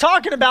one was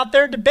talking about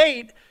their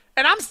debate.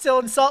 And I'm still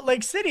in Salt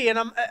Lake City, and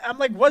I'm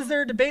like, was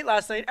there a debate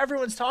last night?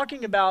 Everyone's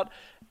talking about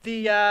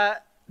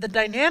the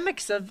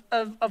dynamics of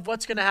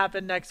what's going to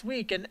happen next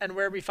week and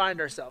where we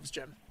find ourselves,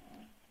 Jim.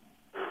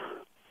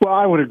 Well,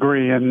 I would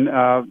agree, and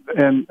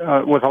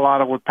with a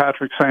lot of what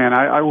Patrick's saying,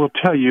 I will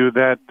tell you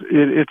that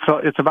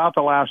it's about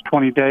the last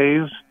 20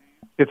 days.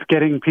 It's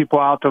getting people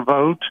out to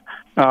vote.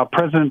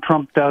 President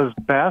Trump does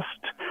best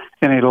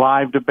in a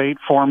live debate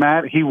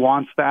format. He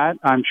wants that.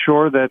 I'm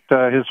sure that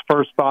his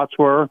first thoughts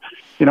were,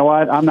 I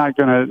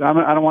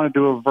don't want to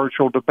do a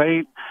virtual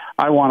debate.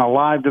 I want a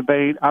live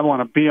debate. I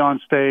want to be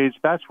on stage.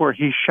 That's where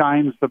he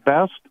shines the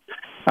best.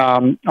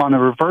 On the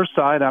reverse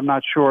side, I'm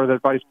not sure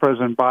that Vice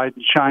President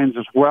Biden shines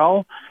as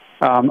well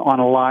on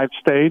a live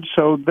stage.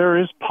 So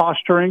there is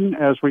posturing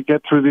as we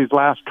get through these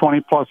last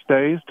 20-plus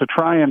days to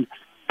try and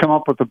come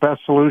up with the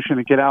best solution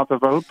to get out the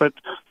vote. But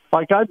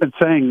like I've been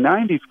saying,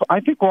 I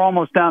think we're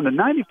almost down to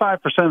 95%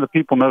 of the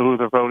people know who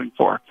they're voting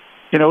for.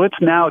 It's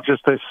now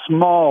just a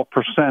small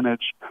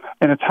percentage,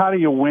 and it's how do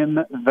you win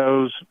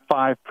those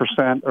 5%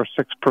 or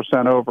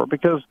 6% over?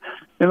 Because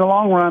in the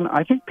long run,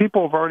 I think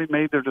people have already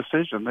made their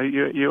decision.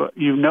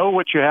 You know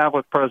what you have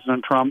with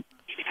President Trump,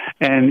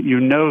 and you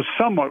know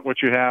somewhat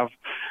what you have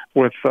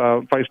with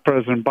Vice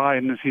President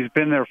Biden, as he's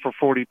been there for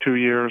 42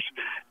 years.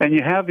 And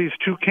you have these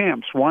two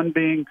camps, one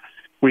being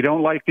we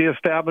don't like the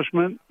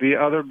establishment, the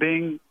other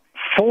being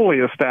fully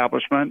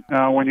establishment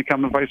when you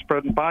come to Vice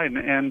President Biden.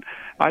 And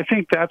I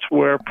think that's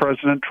where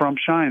President Trump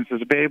shines, is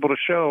to be able to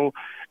show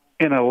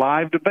in a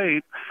live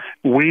debate,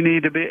 he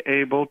needs to be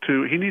able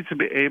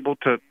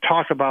to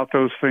talk about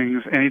those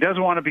things. And he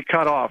doesn't want to be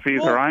cut off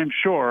either. I'm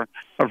sure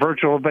a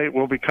virtual debate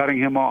will be cutting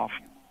him off.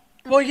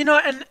 Well,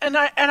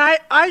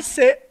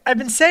 I've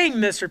been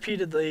saying this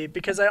repeatedly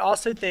because I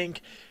also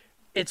think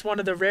it's one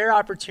of the rare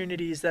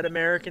opportunities that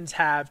Americans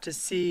have to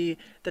see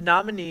the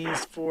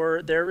nominees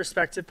for their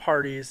respective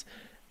parties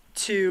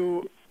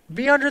to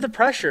be under the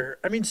pressure.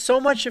 I mean, so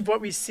much of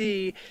what we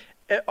see,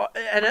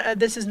 and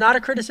this is not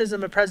a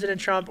criticism of President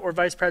Trump or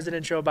Vice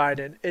President Joe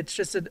Biden. It's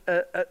just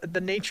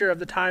the nature of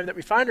the time that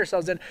we find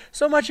ourselves in.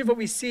 So much of what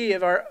we see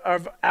of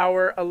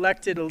our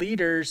elected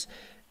leaders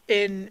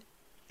in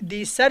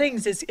these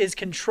settings is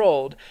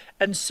controlled.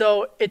 And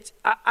so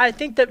I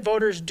think that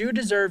voters do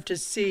deserve to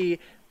see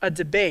a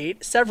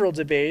debate, several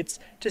debates,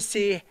 to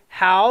see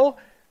how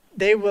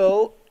they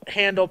will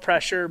handle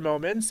pressure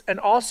moments. And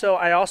also,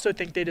 I also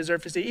think they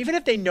deserve to see, even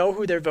if they know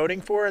who they're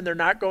voting for and they're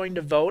not going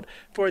to vote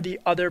for the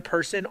other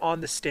person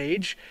on the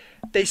stage,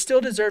 they still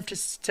deserve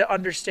to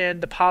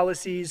understand the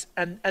policies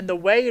and the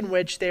way in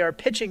which they are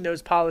pitching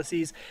those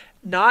policies,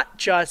 not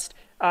just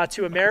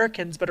to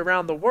Americans, but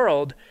around the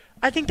world.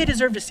 I think they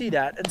deserve to see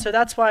that. And so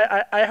that's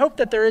why I hope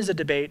that there is a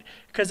debate,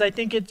 because I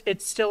think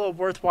it's still a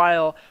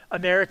worthwhile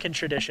American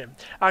tradition.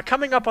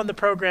 Coming up on the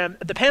program,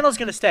 the panel is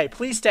going to stay.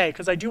 Please stay,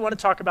 because I do want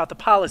to talk about the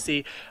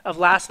policy of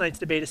last night's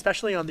debate,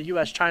 especially on the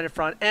U.S.-China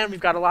front. And we've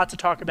got a lot to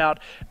talk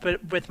about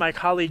with my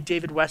colleague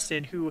David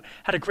Weston, who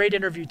had a great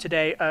interview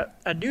today,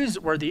 a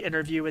newsworthy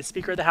interview with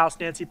Speaker of the House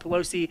Nancy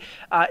Pelosi.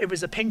 It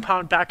was a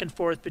ping-pong back and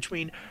forth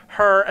between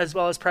her as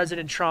well as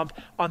President Trump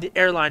on the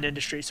airline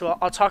industry. So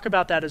I'll talk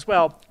about that as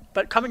well.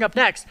 But coming up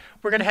next,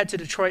 we're going to head to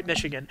Detroit,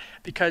 Michigan,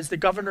 because the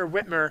Governor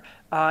Whitmer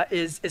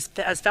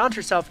has found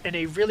herself in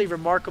a really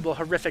remarkable,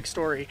 horrific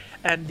story,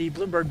 and the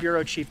Bloomberg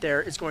bureau chief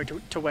there is going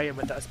to weigh in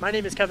with us. My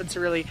name is Kevin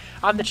Cirilli.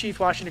 I'm the chief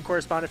Washington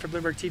correspondent for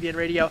Bloomberg TV and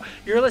Radio.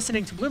 You're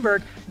listening to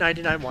Bloomberg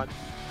 99.1.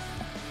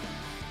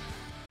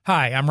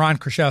 Hi, I'm Ron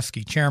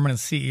Kraszewski, Chairman and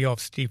CEO of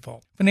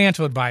Stifel.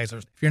 Financial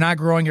advisors, if you're not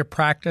growing your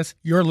practice,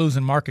 you're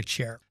losing market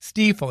share.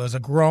 Stifel is a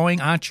growing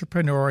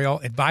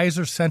entrepreneurial,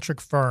 advisor-centric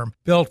firm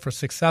built for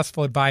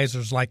successful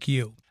advisors like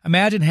you.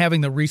 Imagine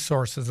having the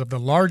resources of the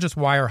largest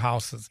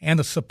wirehouses and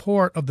the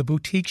support of the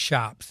boutique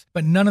shops,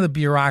 but none of the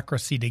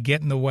bureaucracy to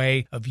get in the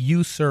way of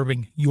you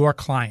serving your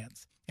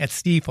clients. At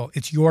Stifel,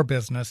 it's your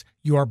business,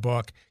 your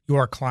book,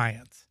 your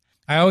clients.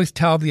 I always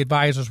tell the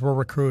advisors we're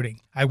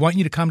recruiting, I want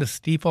you to come to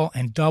Stifel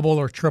and double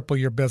or triple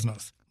your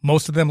business.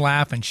 Most of them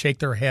laugh and shake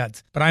their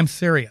heads, but I'm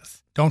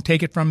serious. Don't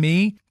take it from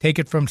me. Take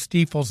it from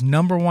Stifel's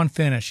 #1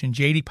 finish in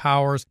J.D.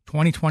 Power's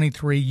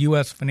 2023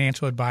 U.S.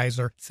 Financial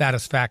Advisor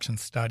Satisfaction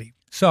Study.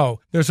 So,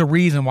 there's a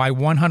reason why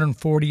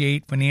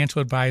 148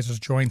 financial advisors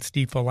joined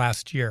Stifel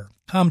last year.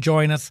 Come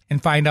join us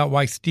and find out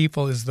why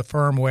Stifel is the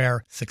firm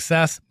where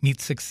success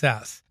meets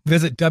success.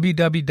 Visit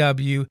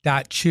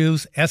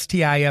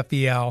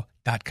www.choosestifel.com.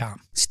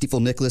 Stifel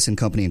Nicholas and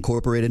Company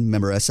Incorporated,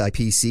 member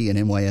SIPC and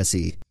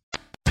NYSE.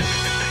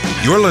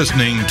 You're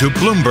listening to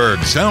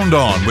Bloomberg Sound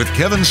On with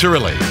Kevin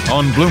Cirilli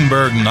on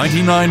Bloomberg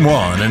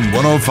 99.1 and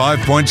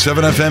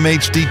 105.7 FM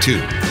HD2.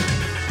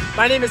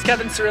 My name is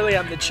Kevin Cirilli.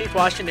 I'm the chief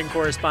Washington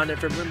correspondent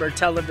for Bloomberg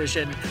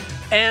Television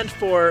and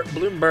for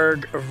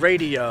Bloomberg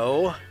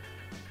Radio.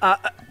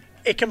 A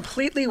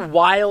completely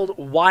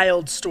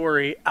wild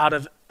story out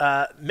of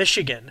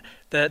Michigan,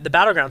 the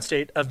battleground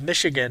state of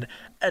Michigan,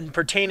 and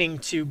pertaining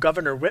to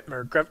Governor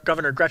Whitmer,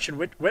 Governor Gretchen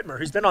Whitmer,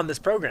 who's been on this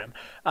program.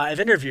 I've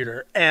interviewed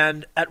her,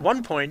 and at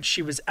one point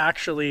she was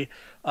actually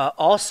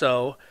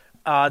also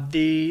on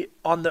the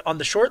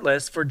short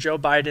list for Joe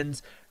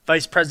Biden's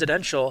vice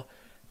presidential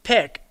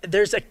pick.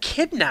 There's a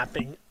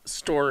kidnapping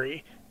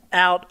story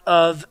out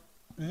of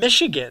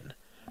Michigan.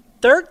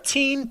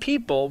 13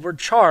 people were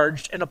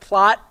charged in a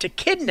plot to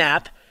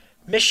kidnap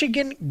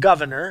Michigan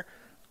Governor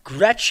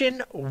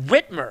Gretchen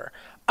Whitmer.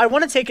 I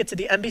want to take it to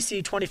the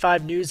NBC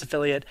 25 News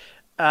affiliate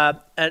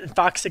and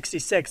Fox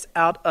 66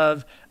 out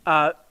of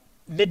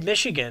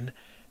mid-Michigan,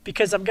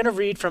 because I'm going to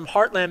read from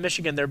Heartland,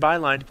 Michigan, their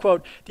byline.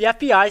 Quote, the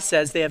FBI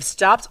says they have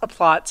stopped a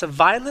plot to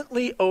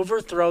violently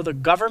overthrow the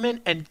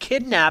government and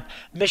kidnap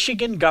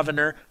Michigan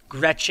Governor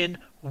Gretchen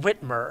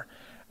Whitmer.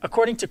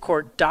 According to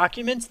court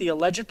documents, the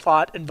alleged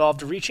plot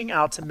involved reaching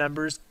out to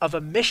members of a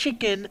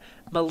Michigan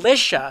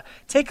militia.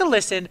 Take a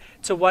listen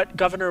to what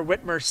Governor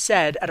Whitmer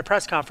said at a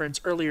press conference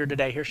earlier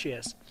today. Here she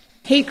is.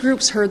 Hate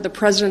groups heard the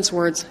president's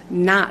words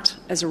not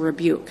as a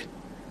rebuke,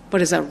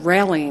 but as a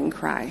rallying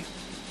cry,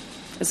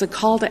 as a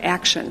call to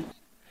action.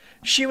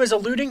 She was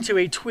alluding to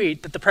a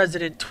tweet that the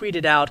president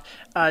tweeted out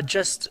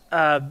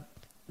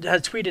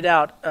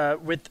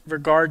with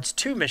regards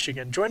to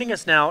Michigan. Joining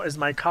us now is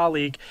my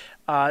colleague,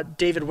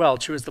 David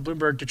Welch, who is the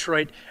Bloomberg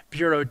Detroit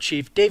bureau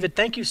chief. David,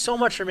 thank you so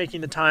much for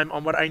making the time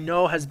on what I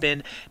know has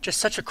been just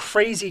such a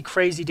crazy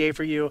day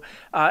for you,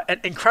 and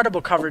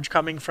incredible coverage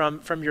coming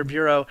from your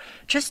bureau.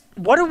 Just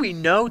what do we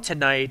know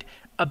tonight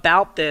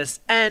about this,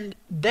 and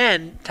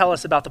then tell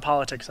us about the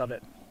politics of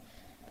it?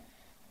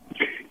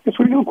 Yes,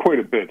 we know quite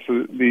a bit.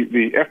 So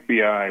the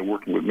FBI,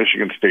 working with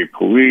Michigan State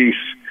Police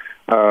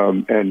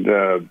and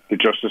the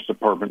Justice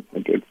Department,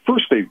 at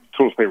first they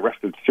told us they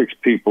arrested 6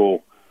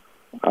 people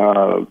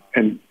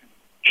and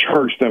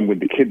charged them with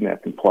the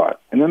kidnapping plot.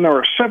 And then there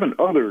are 7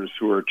 others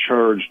who are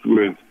charged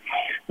with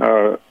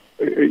a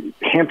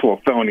handful of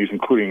felonies,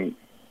 including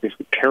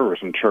basically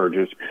terrorism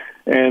charges,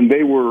 and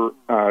they were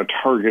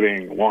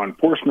targeting law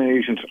enforcement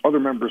agents, other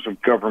members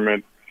of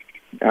government.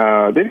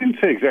 They didn't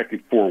say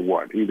exactly for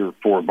what, either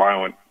for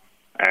violent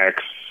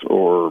acts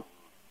or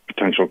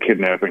potential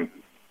kidnapping,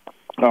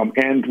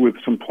 and with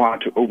some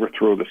plot to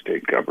overthrow the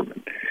state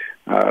government.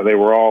 They've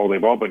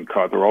all been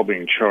caught. They're all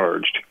being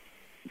charged,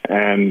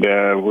 and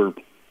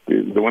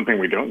the one thing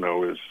we don't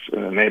know is,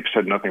 and they've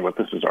said nothing about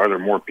this, is are there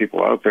more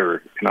people out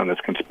there on this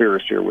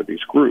conspiracy or with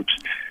these groups?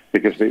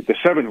 Because the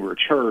 7 who were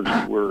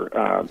charged were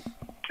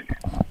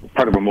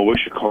part of a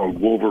militia called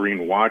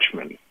Wolverine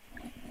Watchmen.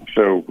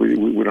 So we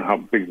don't know how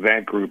big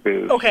that group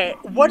is. Okay,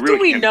 what do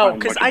we know?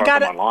 Because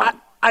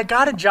I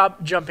gotta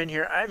jump in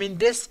here. I mean,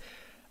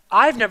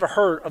 I've never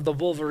heard of the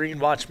Wolverine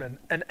Watchmen,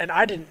 and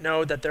I didn't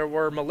know that there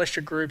were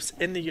militia groups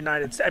in the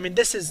United States. I mean,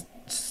 this is,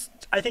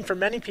 I think for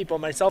many people,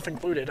 myself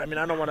included, I mean,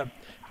 I don't want to,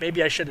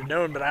 maybe I should have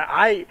known, but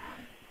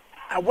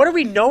what do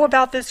we know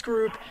about this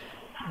group?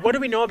 What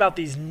do we know about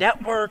these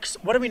networks?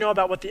 What do we know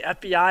about what the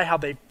FBI, how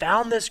they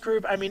found this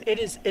group? I mean,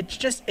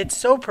 it's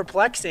so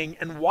perplexing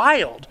and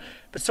wild.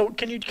 But so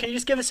can you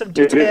just give us some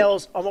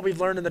details on what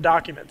we've learned in the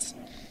documents?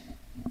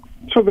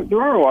 So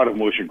there are a lot of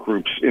militia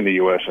groups in the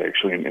U.S.,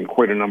 actually, and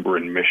quite a number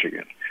in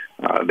Michigan.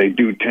 They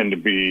do tend to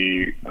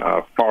be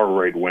far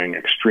right-wing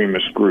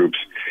extremist groups.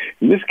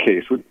 In this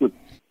case, the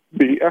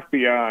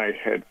FBI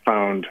had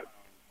found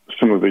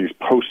some of these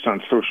posts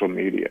on social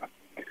media,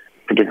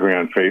 particularly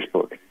on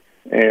Facebook.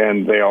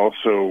 And they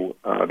also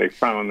they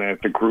found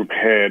that the group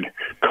had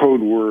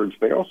code words.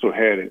 They also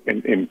had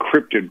an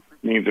encrypted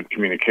means of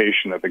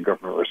communication that the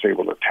government was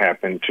able to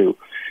tap into.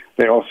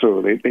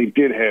 They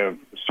did have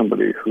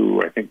somebody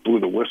who I think blew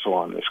the whistle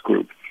on this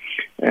group.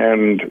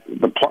 And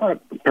the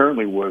plot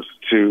apparently was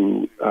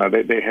to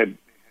they had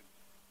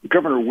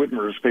Governor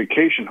Whitmer's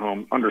vacation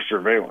home under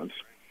surveillance.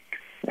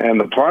 And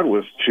the plot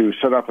was to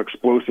set off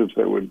explosives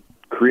that would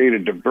create a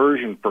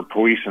diversion for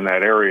police in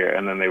that area,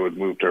 and then they would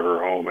move to her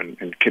home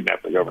and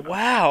kidnap the governor.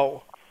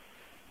 Wow.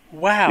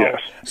 Yes.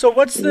 So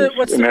what's the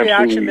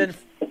reaction been?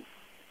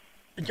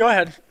 Go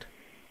ahead.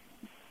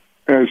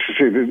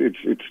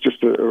 It's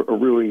just a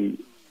really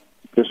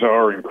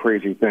bizarre and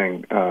crazy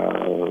thing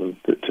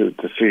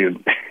to see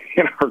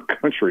in our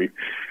country.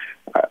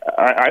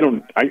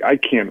 I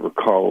can't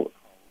recall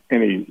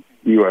any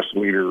U.S.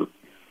 leader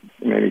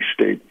in any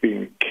state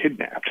being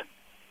kidnapped.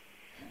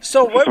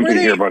 So what were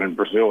they? Hear about in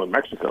Brazil and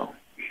Mexico.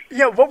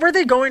 Yeah, what were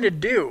they going to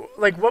do?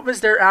 Like, what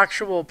was their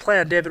actual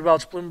plan? David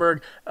Welch,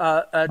 Bloomberg,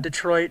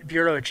 Detroit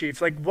bureau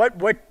chief. Like, what?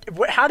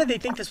 How did they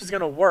think this was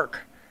going to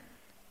work?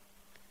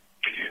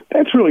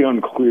 That's really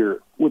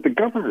unclear. What the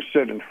governor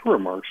said in her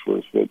remarks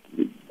was that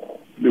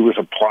there was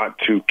a plot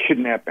to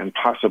kidnap and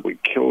possibly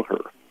kill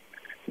her.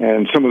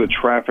 And some of the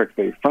traffic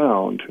they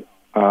found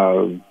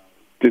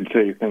did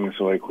say things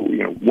like,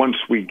 once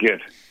we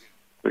get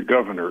the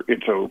governor,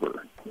 it's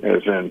over.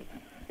 As in,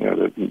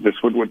 this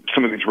what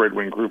some of these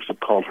right-wing groups have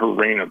called her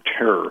reign of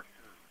terror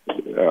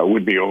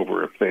would be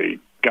over if they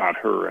got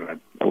her,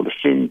 and I would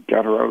assume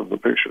got her out of the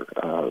picture.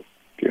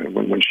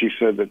 When she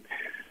said that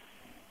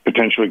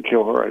potentially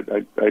kill her,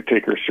 I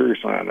take her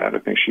seriously on that. I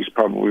think she's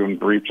probably been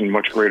briefed in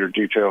much greater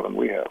detail than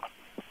we have.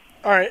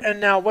 All right, and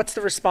now what's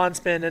the response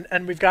been?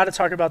 And we've got to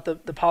talk about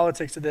the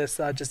politics of this,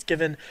 just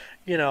given,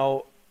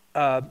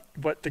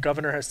 what the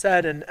governor has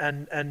said,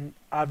 and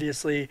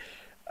obviously,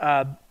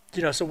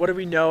 so what do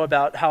we know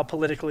about how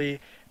politically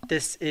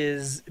this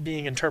is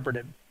being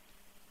interpreted?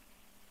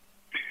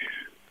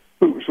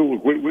 So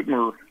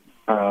Whitmer,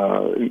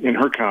 in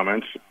her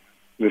comments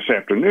this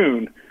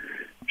afternoon,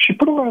 she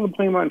put a lot of the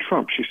blame on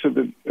Trump. She said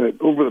that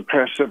over the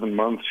past 7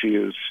 months, he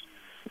has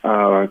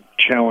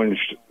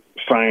challenged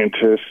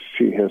scientists,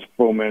 he has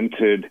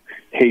fomented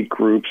hate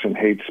groups and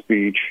hate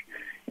speech,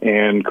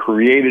 and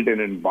created an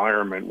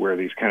environment where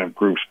these kind of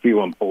groups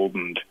feel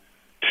emboldened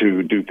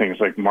to do things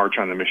like march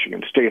on the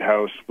Michigan State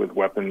House with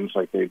weapons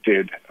like they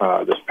did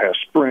this past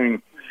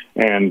spring,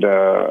 and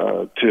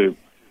to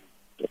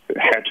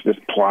hatch this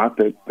plot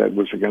that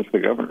was against the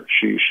governor.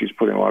 She's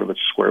putting a lot of it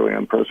squarely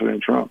on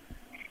President Trump.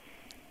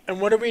 And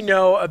what do we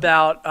know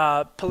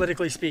about,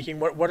 politically speaking,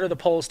 what are the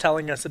polls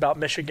telling us about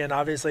Michigan?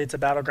 Obviously, it's a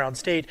battleground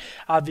state.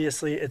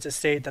 Obviously, it's a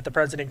state that the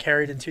president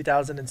carried in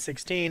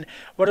 2016.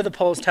 What are the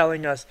polls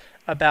telling us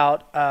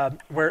about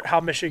how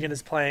Michigan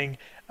is playing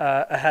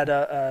ahead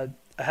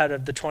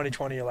of the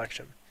 2020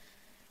 election?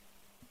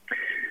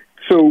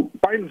 So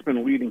Biden's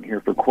been leading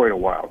here for quite a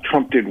while.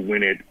 Trump did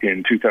win it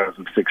in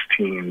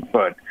 2016,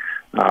 but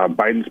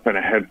Biden's been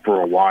ahead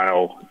for a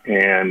while,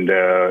 and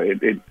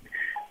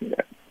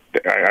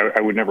I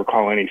would never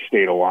call any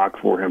state a lock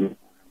for him.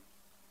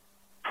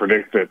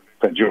 Predict that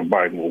Joe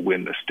Biden will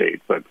win the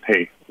state, but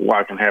hey, a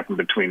lot can happen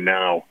between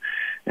now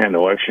and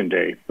Election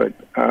Day. But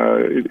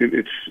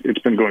it's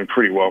been going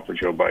pretty well for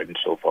Joe Biden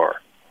so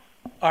far.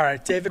 All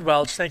right, David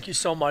Welch, thank you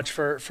so much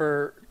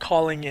for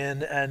calling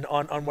in and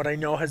on what I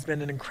know has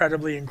been an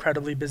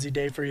incredibly busy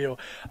day for you.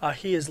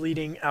 He is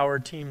leading our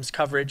team's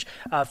coverage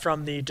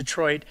from the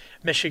Detroit,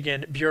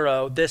 Michigan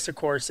Bureau. This, of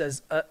course,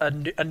 is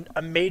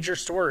a major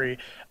story.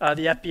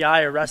 The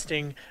FBI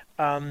arresting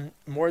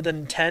more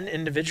than 10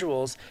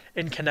 individuals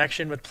in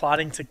connection with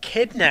plotting to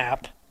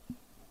kidnap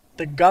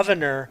the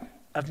governor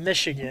of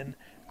Michigan,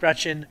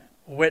 Gretchen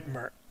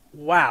Whitmer.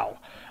 Wow.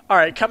 All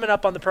right, coming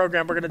up on the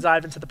program, we're going to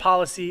dive into the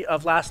policy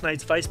of last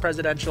night's vice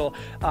presidential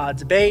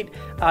debate.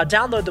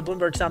 Download the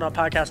Bloomberg Sound On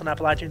podcast on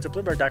Apple iTunes at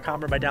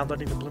Bloomberg.com or by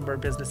downloading the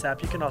Bloomberg Business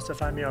app. You can also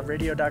find me on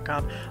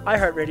Radio.com,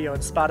 iHeartRadio,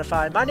 and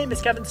Spotify. My name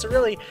is Kevin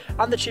Cirilli.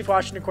 I'm the chief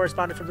Washington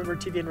correspondent for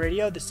Bloomberg TV and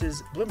Radio. This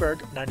is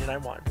Bloomberg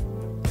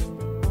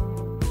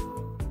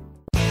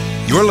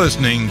 99.1. You're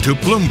listening to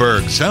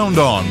Bloomberg Sound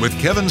On with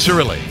Kevin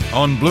Cirilli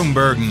on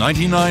Bloomberg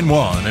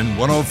 99.1 and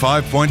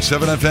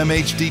 105.7 FM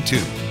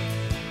HD2.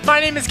 My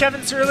name is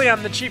Kevin Cirilli.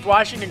 I'm the chief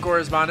Washington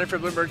correspondent for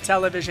Bloomberg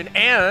Television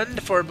and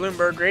for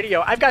Bloomberg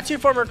Radio. I've got two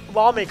former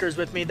lawmakers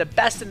with me, the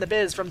best in the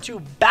biz from two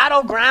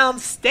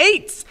battleground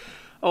states,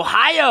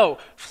 Ohio,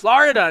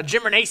 Florida.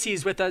 Jim Renacci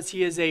is with us.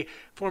 He is a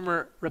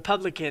former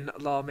Republican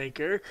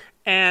lawmaker.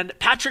 And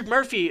Patrick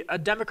Murphy, a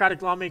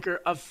Democratic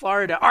lawmaker of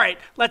Florida. All right,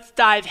 let's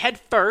dive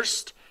head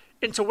first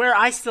into where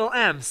I still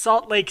am,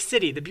 Salt Lake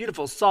City, the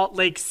beautiful Salt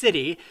Lake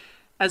City,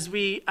 as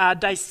we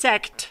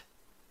dissect...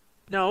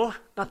 No,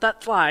 not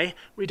that fly.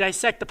 We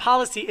dissect the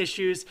policy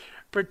issues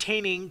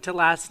pertaining to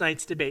last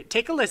night's debate.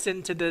 Take a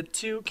listen to the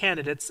two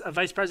candidates,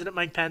 Vice President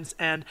Mike Pence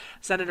and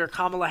Senator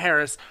Kamala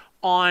Harris,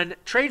 on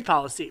trade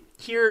policy.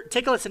 Here,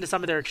 take a listen to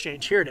some of their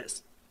exchange. Here it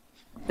is.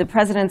 The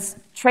president's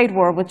trade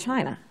war with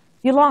China.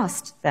 You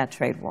lost that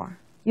trade war.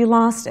 You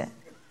lost it.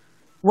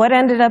 What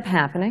ended up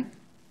happening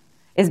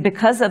is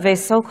because of a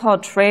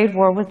so-called trade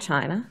war with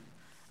China,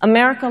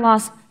 America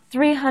lost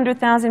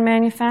 300,000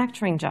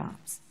 manufacturing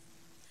jobs.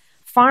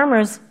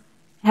 Farmers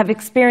have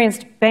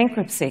experienced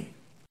bankruptcy.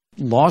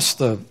 Lost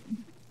the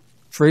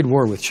trade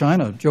war with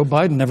China. Joe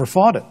Biden never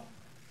fought it.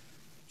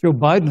 Joe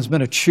Biden has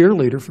been a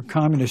cheerleader for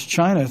communist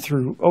China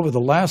over the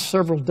last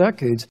several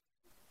decades.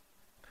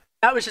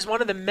 That was just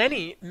one of the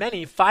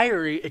many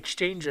fiery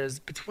exchanges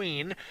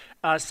between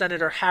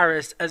Senator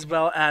Harris as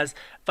well as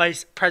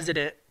Vice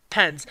President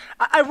Pence.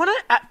 I want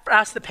to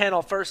ask the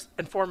panel first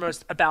and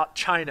foremost about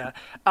China.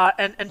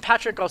 And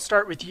Patrick, I'll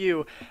start with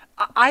you.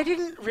 I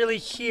didn't really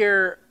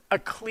hear a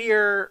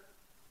clear,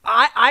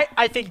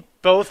 I think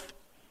both,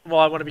 well,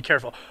 I want to be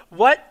careful.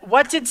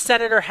 What did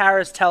Senator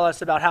Harris tell us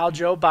about how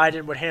Joe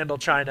Biden would handle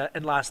China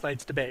in last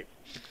night's debate?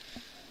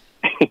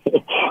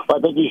 I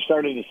think you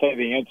started to say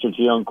the answer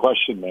to your own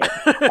question there.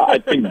 I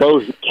think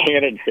both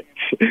candidates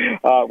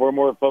were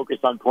more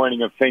focused on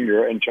pointing a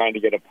finger and trying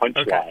to get a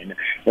punchline,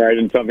 right,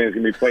 and something that's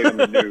going to be played on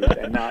the news,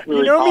 and not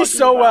really. You know me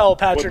so well,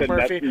 Patrick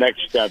Murphy. What the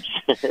next steps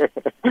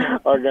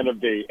are going to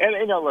be. And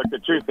look, the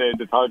truth is,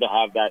 it's hard to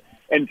have that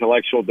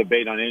intellectual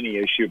debate on any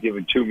issue if you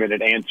have a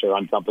 2-minute answer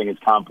on something as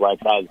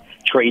complex as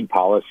trade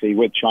policy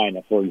with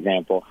China, for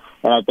example.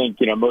 And I think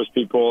most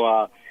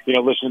people.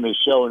 Listen to the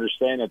show,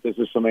 understand that this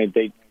is something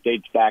that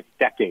dates back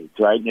decades,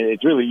 right? And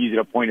it's really easy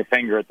to point a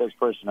finger at this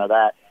person or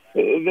that.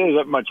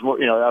 There's a much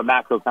more, a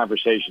macro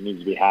conversation needs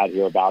to be had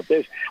here about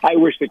this. I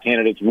wish the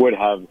candidates would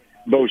have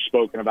both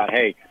spoken about,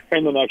 hey,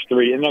 in the next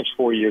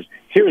 4 years,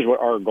 here's what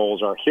our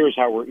goals are. Here's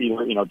how we're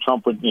either,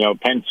 Trump would,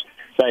 Pence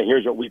say,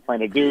 here's what we plan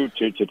to do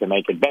to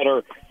make it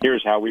better.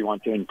 Here's how we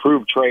want to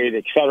improve trade,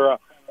 et cetera.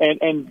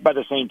 And by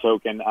the same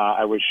token,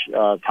 I wish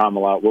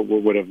Kamala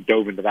would have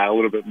dove into that a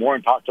little bit more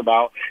and talked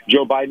about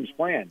Joe Biden's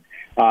plan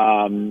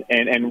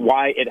and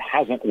why it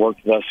hasn't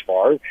worked thus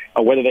far,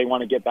 whether they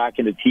want to get back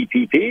into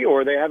TPP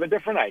or they have a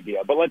different idea.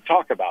 But let's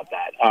talk about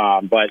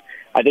that. But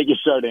I think you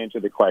started to answer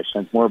the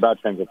question. It's more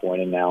about finger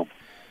pointing now.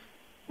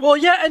 Well,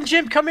 yeah, and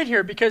Jim, come in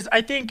here because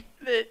I think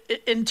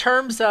in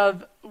terms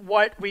of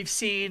what we've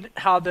seen,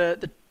 how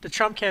the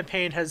Trump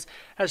campaign has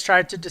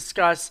tried to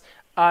discuss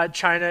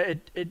China,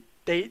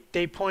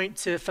 They point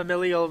to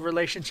familial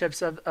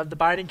relationships of the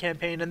Biden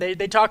campaign, and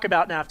they talk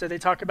about NAFTA, they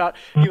talk about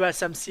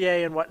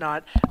USMCA and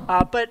whatnot.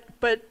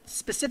 But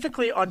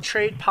specifically on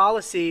trade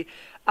policy,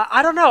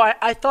 I don't know.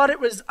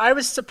 I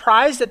was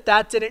surprised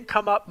that didn't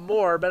come up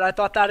more, but I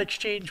thought that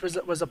exchange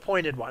was a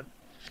pointed one.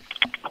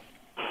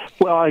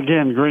 Well,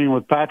 again, agreeing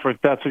with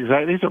Patrick, that's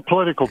exactly. These are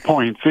political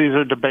points. These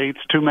are debates,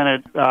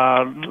 2-minute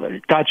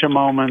gotcha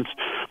moments.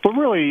 But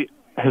really,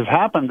 has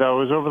happened,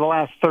 though, is over the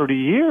last 30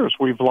 years,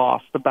 we've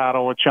lost the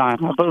battle with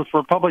China. Both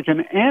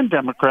Republican and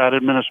Democrat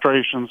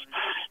administrations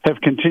have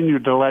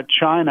continued to let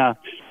China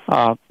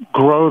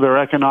grow their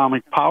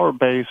economic power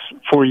base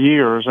for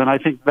years, and I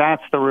think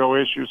that's the real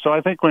issue. So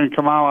I think when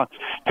Kamala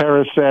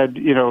Harris said,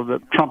 the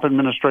Trump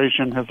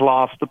administration has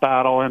lost the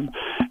battle, and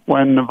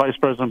when Vice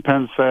President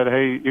Pence said,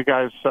 hey, you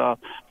guys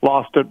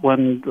lost it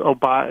when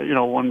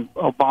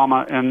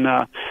Obama and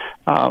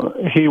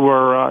he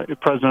were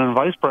president and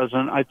vice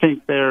president, I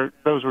think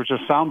those were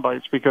just sound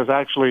bites because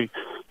actually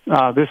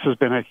This has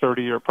been a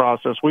 30-year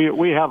process.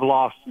 We have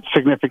lost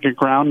significant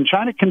ground, and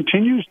China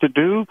continues to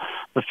do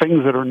the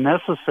things that are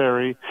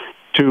necessary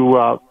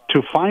to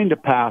find a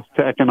path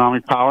to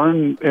economic power,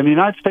 and the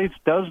United States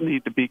does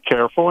need to be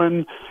careful.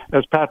 And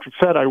as Patrick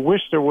said, I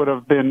wish there would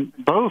have been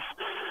both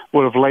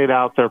would have laid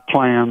out their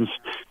plans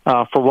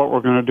for what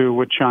we're going to do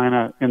with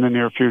China in the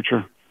near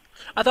future.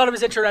 I thought it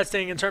was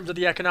interesting in terms of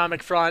the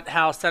economic front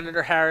how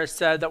Senator Harris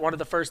said that one of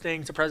the first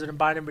things that President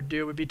Biden would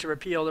do would be to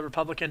repeal the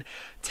Republican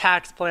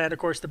tax plan. Of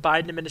course, the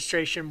Biden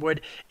administration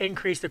would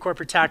increase the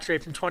corporate tax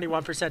rate from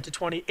 21% to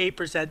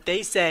 28%.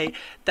 They say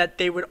that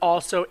they would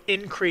also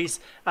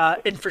increase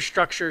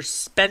infrastructure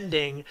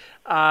spending.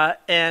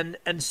 And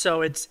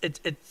so it's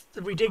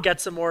we did get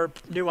some more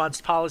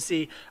nuanced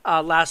policy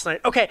last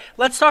night. Okay,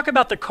 let's talk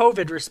about the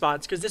COVID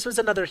response, because this was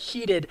another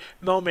heated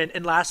moment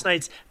in last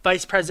night's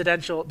vice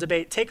presidential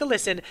debate. Take a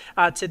listen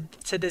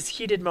to this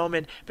heated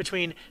moment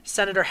between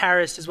Senator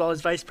Harris as well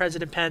as Vice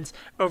President Pence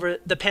over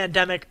the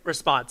pandemic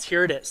response.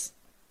 Here it is.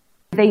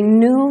 They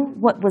knew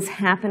what was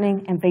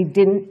happening and they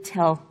didn't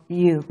tell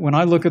you. When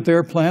I look at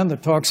their plan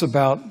that talks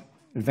about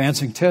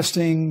advancing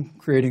testing,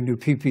 creating new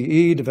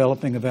PPE,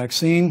 developing a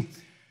vaccine,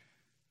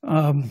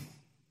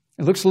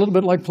 it looks a little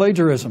bit like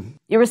plagiarism.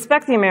 You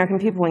respect the American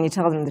people when you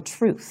tell them the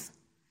truth.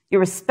 You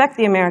respect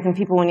the American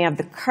people when you have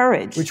the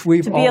courage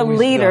to be a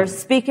leader,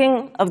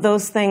 speaking of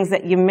those things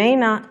that you may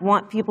not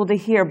want people to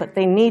hear, but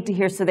they need to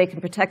hear so they can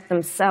protect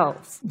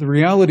themselves. The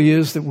reality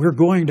is that we're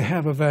going to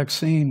have a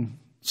vaccine,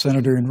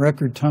 Senator, in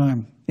record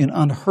time, in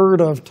unheard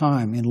of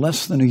time, in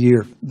less than a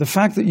year. The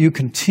fact that you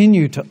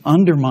continue to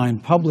undermine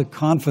public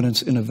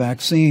confidence in a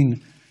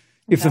vaccine,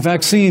 if the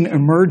vaccine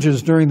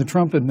emerges during the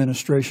Trump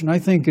administration, I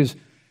think is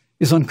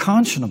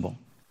unconscionable.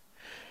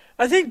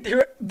 I think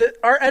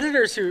our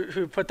editors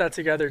who put that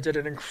together did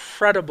an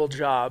incredible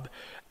job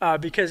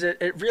because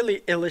it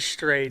really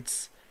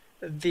illustrates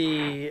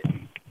the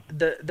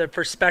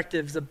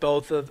perspectives of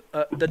both of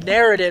the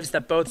narratives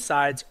that both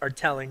sides are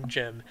telling,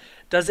 Jim.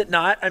 Does it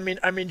not? I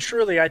mean,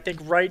 truly, I think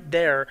right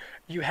there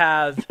you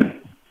have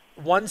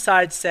one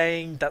side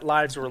saying that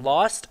lives were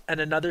lost and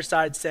another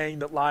side saying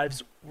that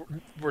lives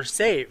were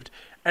saved,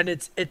 and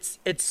it's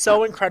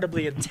so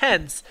incredibly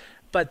intense.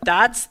 But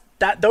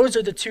those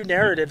are the two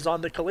narratives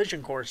on the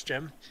collision course,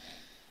 Jim.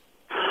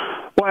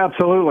 Well,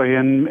 absolutely,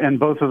 and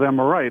both of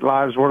them are right.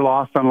 Lives were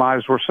lost and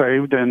lives were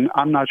saved, and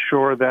I'm not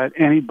sure that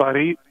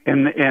anybody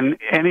in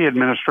any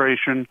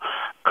administration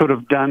could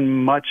have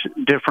done much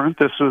different.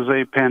 This was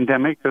a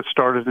pandemic that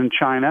started in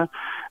China.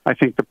 I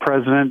think the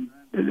president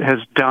has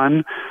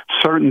done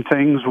certain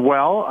things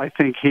well. I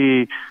think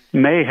he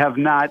may have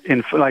not,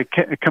 like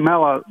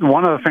Kamala,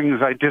 one of the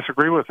things I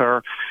disagree with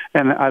her,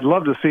 and I'd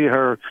love to see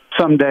her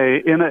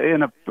someday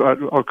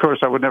of course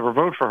I would never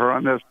vote for her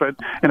on this, but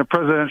in a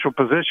presidential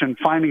position,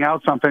 finding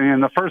out something,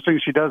 and the first thing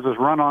she does is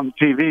run on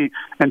TV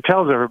and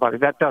tells everybody.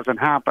 That doesn't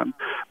happen.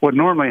 What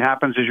normally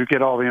happens is you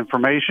get all the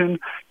information,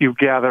 you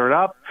gather it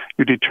up,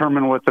 you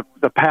determine what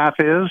the path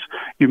is,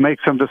 you make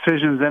some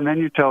decisions, and then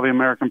you tell the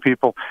American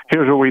people,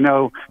 here's what we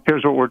know,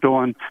 here's what we're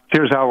doing,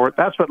 here's how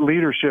that's what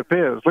leadership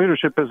is.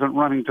 Leadership isn't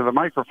running to the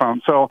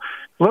microphone. So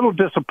a little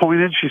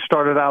disappointed she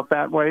started out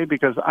that way,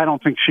 because I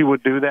don't think she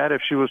would do that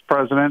if she was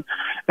president.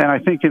 And I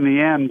think in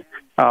the end,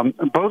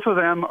 both of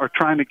them are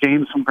trying to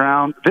gain some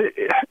ground.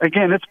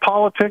 Again, it's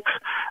politics.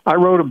 I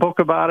wrote a book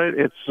about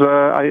it.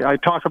 I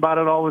talk about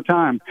it all the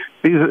time.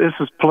 This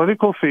is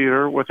political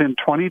theater within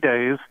 20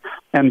 days,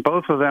 and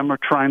both of them are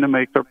trying to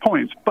make their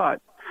points.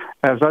 But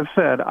as I've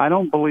said, I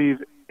don't believe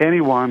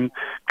anyone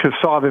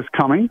saw this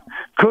coming,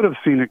 could have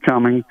seen it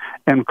coming,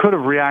 and could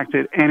have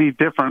reacted any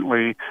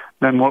differently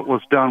than what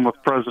was done with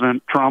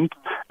President Trump.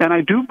 And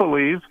I do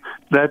believe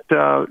that,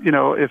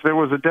 if there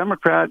was a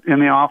Democrat in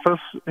the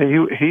office,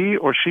 he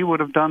or she would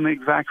have done the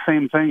exact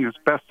same thing as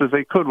best as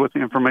they could with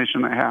the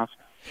information they have.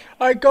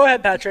 All right, go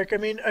ahead, Patrick. I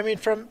mean,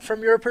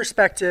 from your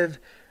perspective,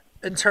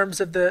 in terms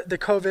of the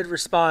COVID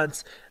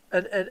response,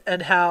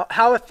 and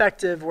how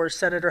effective were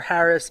Senator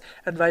Harris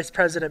and Vice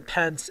President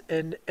Pence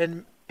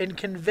in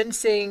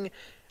convincing,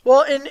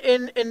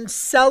 in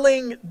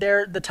selling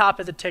the top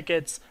of the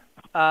tickets,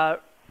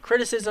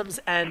 criticisms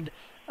and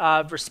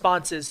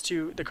responses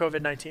to the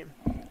COVID-19?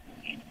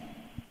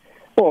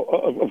 Well,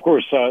 of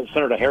course,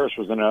 Senator Harris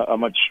was in a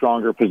much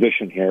stronger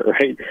position here,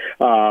 right?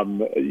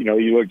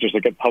 You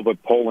look at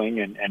public polling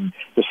and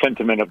the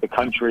sentiment of the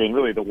country and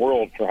really the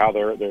world for how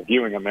they're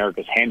viewing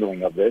America's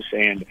handling of this,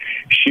 and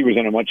she was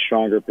in a much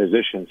stronger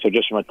position. So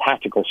just from a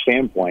tactical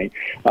standpoint,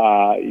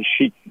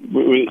 it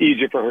was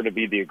easier for her to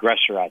be the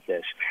aggressor at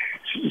this.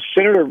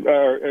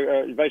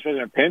 Vice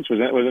President Pence was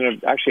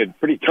in actually a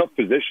pretty tough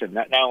position,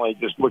 not only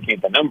just looking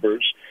at the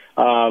numbers,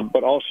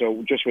 but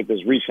also just with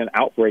this recent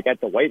outbreak at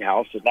the White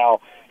House is now,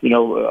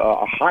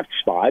 a hot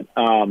spot.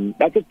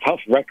 That's a tough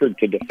record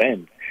to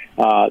defend.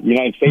 The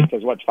United States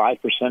has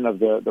 5% of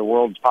the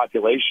world's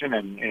population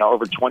and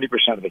over 20%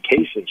 of the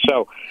cases.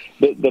 So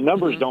the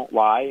numbers don't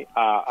lie.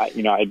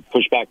 I'd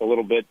push back a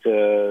little bit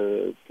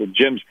to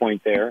Jim's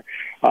point there.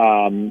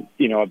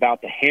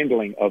 About the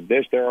handling of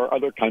this. There are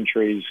other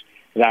countries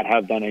that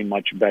have done a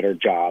much better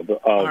job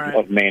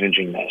of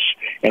managing this.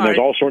 And there's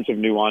all sorts of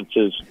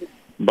nuances.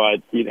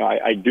 But,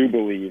 I do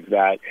believe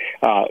that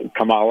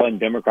Kamala and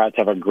Democrats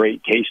have a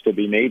great case to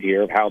be made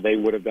here of how they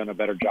would have done a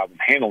better job of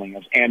handling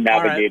this and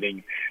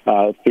navigating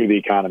through the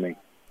economy.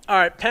 All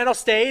right, panel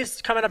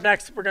stays. Coming up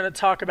next, we're going to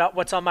talk about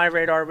what's on my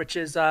radar, which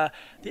is the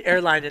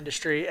airline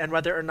industry and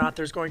whether or not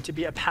there's going to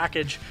be a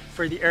package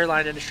for the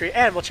airline industry.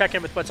 And we'll check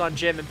in with what's on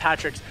Jim and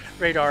Patrick's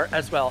radar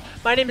as well.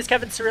 My name is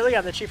Kevin Cirilli.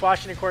 I'm the Chief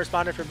Washington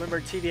Correspondent for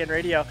Bloomberg TV and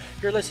Radio.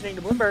 You're listening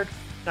to Bloomberg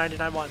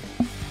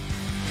 99.1.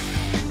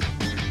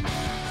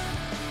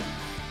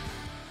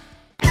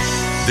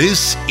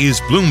 This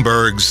is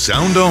Bloomberg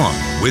Sound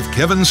On with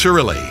Kevin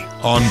Cirilli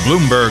on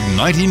Bloomberg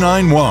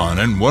 99.1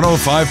 and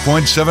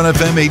 105.7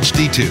 FM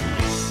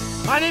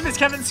HD2. My name is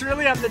Kevin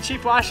Cirilli. I'm the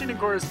Chief Washington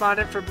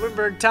Correspondent for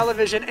Bloomberg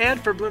Television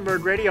and for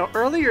Bloomberg Radio.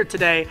 Earlier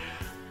today,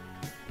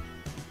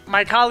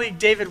 my colleague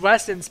David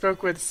Westin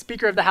spoke with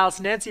Speaker of the House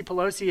Nancy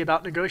Pelosi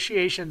about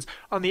negotiations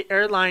on the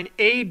airline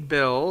aid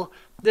bill.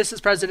 This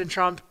is President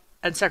Trump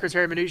and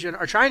Secretary Mnuchin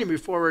are trying to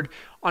move forward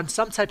on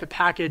some type of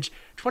package,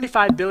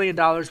 $25 billion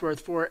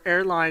worth for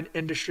airline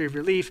industry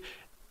relief.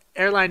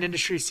 Airline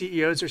industry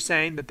CEOs are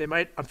saying that they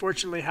might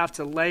unfortunately have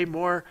to lay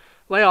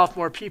off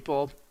more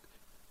people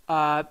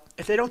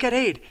if they don't get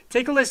aid.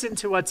 Take a listen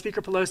to what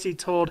Speaker Pelosi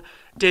told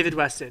David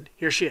Westin.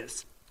 Here she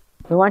is.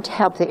 We want to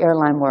help the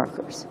airline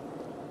workers.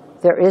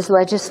 There is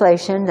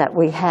legislation that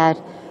we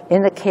had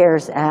in the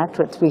CARES Act,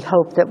 which we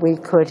hope that we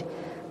could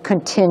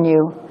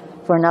continue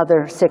for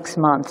another 6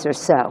 months or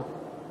so.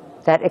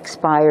 That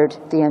expired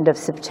the end of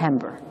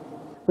September.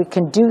 We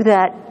can do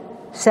that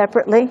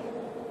separately,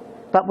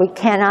 but we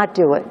cannot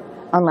do it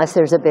unless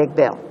there's a big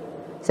bill.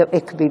 So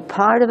it could be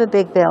part of a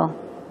big bill,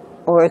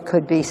 or it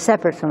could be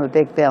separate from a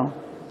big bill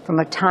from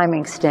a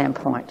timing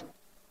standpoint.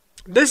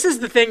 This is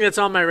the thing that's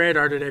on my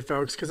radar today,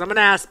 folks, because I'm going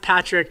to ask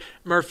Patrick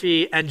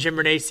Murphy and Jim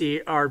Renacci,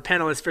 our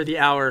panelists for the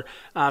hour,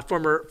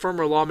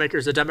 former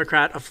lawmakers, a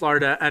Democrat of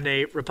Florida and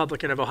a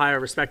Republican of Ohio,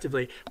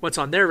 respectively, what's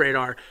on their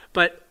radar.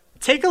 But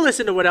take a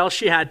listen to what else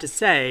she had to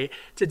say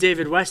to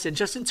David Westin,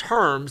 just in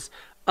terms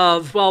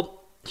of,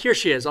 well, here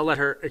she is. I'll let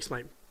her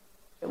explain.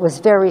 It was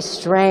very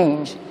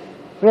strange,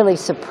 really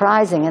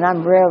surprising, and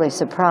I'm rarely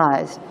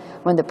surprised,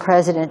 when the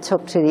president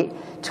took to the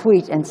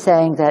tweet and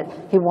saying that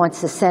he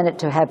wants the Senate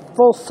to have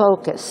full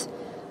focus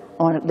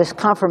on this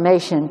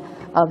confirmation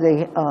of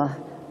the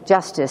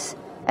justice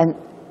and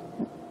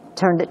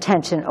turned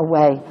attention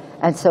away,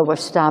 and so we're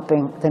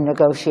stopping the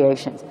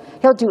negotiations.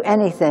 He'll do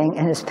anything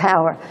in his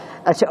power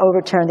to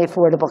overturn the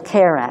Affordable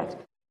Care Act.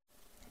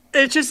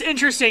 It's just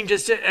interesting.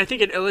 I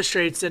think it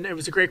illustrates, and it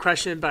was a great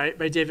question by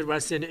David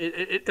Westin.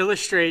 It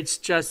illustrates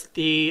just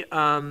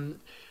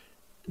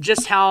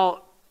just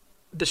how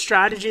the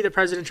strategy that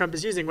President Trump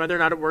is using, whether or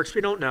not it works,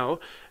 we don't know,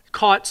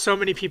 caught so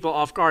many people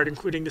off guard,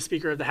 including the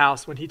Speaker of the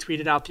House when he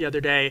tweeted out the other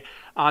day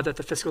that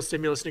the fiscal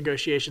stimulus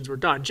negotiations were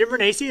done. Jim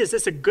Renacci, is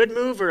this a good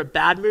move or a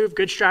bad move?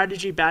 Good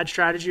strategy, bad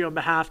strategy on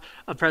behalf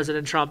of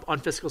President Trump on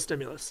fiscal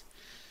stimulus?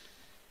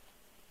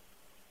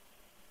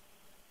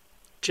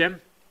 Jim?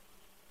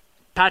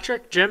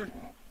 Patrick? Jim?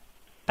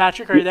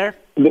 Patrick, are you there?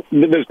 This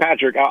is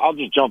Patrick. I'll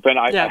just jump in.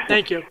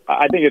 Thank you.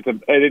 I think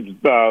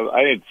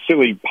it's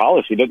silly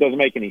policy. That doesn't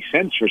make any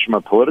sense from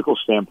a political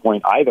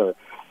standpoint either.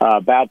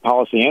 Bad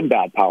policy and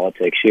bad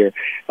politics here.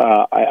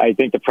 I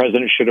think the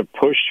president should have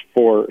pushed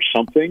for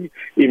something,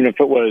 even if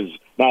it was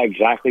not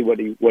exactly what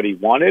he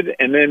wanted,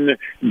 and then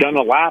done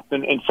a lap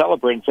and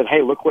celebrate and said,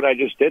 "Hey, look what I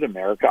just did,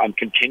 America! I'm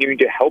continuing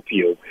to help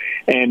you,"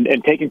 and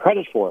taking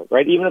credit for it,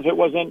 right? Even if it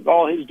wasn't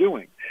all his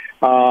doing.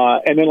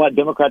 And then let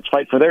Democrats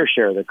fight for their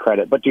share of the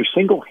credit. But to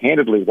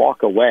single-handedly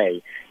walk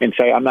away and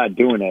say, "I'm not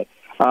doing it,"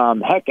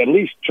 heck, at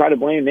least try to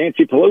blame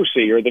Nancy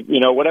Pelosi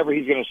or whatever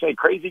he's going to say,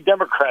 crazy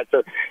Democrats,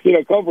 or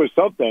come up with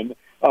something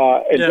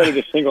instead of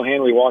just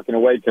single-handedly walking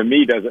away. To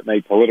me, doesn't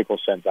make political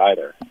sense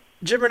either.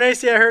 Jim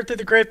Renacci, I heard through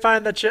the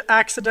grapevine that you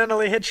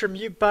accidentally hit your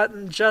mute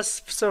button.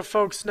 Just so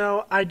folks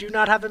know, I do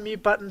not have a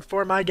mute button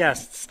for my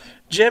guests.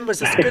 Jim, was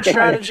this good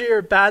strategy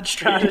or bad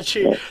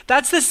strategy?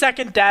 That's the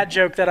second dad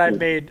joke that I've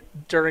made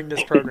during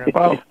this program.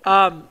 Well,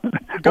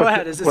 go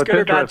ahead. Is this good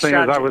or bad strategy? What's interesting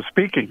is I was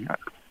speaking.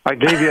 I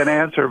gave you an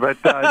answer, but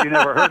you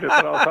never heard it,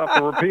 so I'll have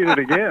to repeat it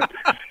again.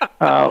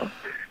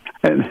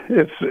 And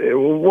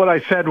what I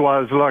said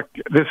was, look,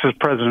 this is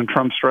President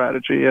Trump's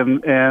strategy,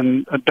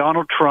 and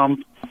Donald Trump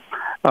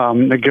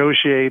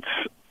negotiates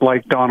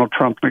like Donald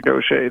Trump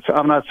negotiates.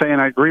 I'm not saying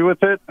I agree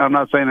with it. I'm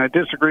not saying I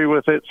disagree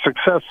with it.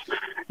 Success,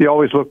 you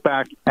always look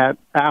back at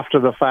after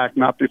the fact,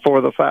 not before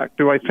the fact.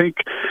 Do I think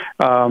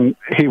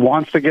he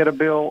wants to get a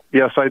bill?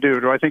 Yes, I do.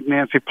 Do I think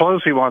Nancy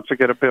Pelosi wants to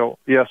get a bill?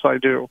 Yes, I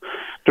do.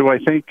 Do I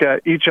think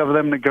each of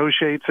them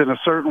negotiates in a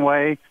certain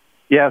way?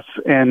 Yes,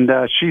 and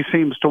she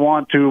seems to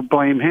want to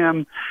blame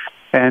him.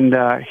 And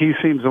he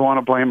seems to want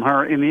to blame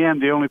her. In the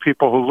end, the only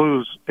people who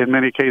lose, in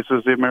many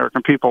cases, the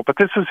American people. But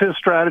this is his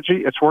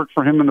strategy. It's worked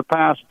for him in the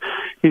past.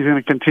 He's going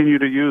to continue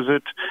to use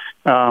it.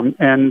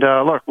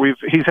 Look,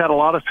 he's had a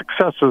lot of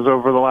successes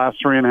over the last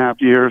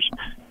 3.5 years.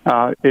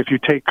 If you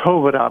take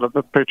COVID out of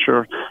the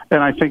picture,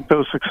 and I think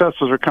those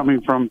successes are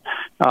coming from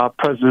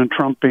President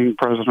Trump being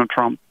President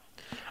Trump.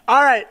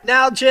 All right,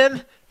 now,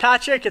 Jim,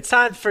 Patrick, it's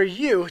time for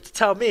you to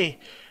tell me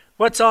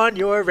what's on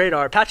your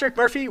radar. Patrick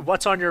Murphy,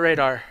 what's on your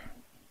radar?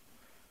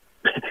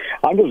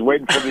 I'm just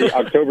waiting for the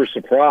October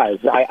surprise.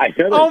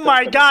 Oh,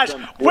 my gosh.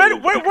 What do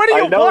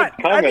you want?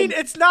 I mean,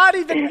 it's not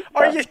even –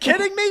 are you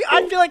kidding me?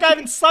 I feel like I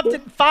haven't slept in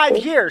 5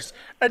 years,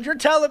 and you're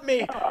telling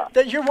me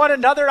that you want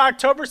another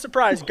October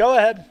surprise. Go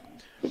ahead.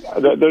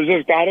 There's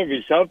just got to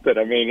be something.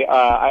 I mean,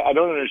 I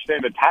don't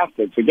understand the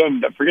tactics.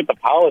 Again, forget the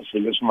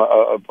policy, just from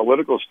a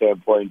political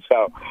standpoint.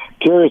 So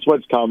curious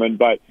what's coming.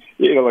 But,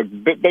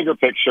 bigger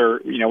picture,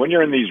 when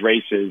you're in these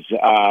races,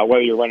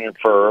 whether you're running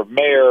for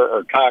mayor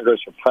or Congress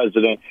or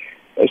president,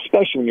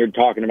 especially when you're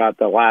talking about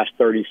the last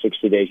 30,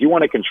 60 days, you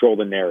want to control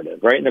the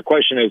narrative, right? And the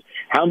question is,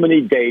 how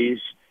many days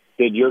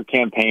did your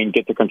campaign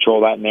get to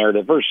control that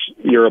narrative versus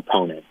your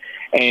opponent?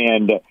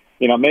 And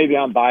maybe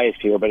I'm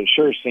biased here, but it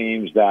sure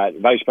seems that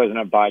Vice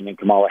President Biden and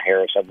Kamala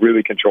Harris have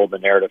really controlled the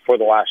narrative for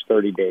the last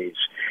 30 days.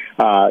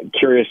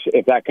 Curious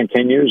if that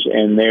continues,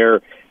 and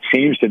there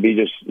seems to be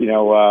just,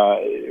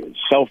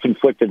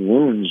 self-inflicted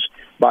wounds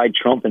by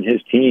Trump and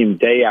his team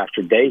day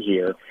after day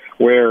here,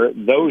 where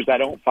those that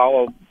don't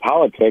follow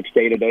politics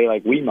day to day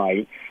like we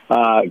might,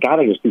 got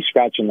to just be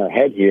scratching their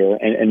head here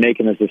and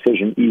making this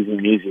decision easier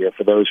and easier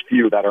for those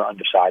few that are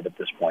undecided at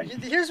this point.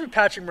 Here's what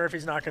Patrick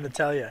Murphy's not going to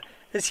tell you.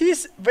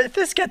 But if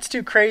this gets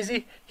too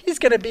crazy, he's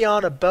going to be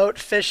on a boat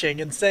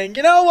fishing and saying,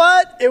 you know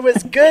what? It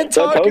was good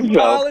talking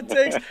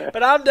politics,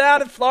 but I'm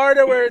down in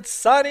Florida where it's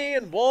sunny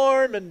and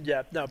warm. And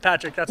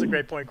Patrick, that's a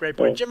great point. Great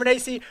point. Jim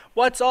Renacci,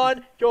 what's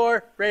on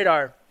your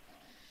radar?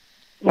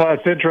 Well,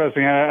 it's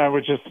interesting. I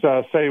would just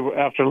say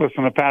after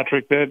listening to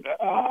Patrick that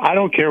I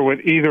don't care what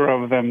either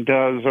of them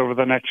does over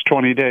the next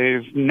 20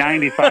 days.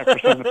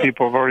 95% of the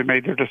people have already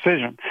made their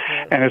decision.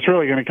 And it's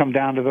really going to come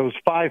down to those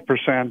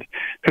 5%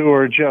 who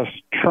are just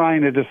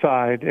trying to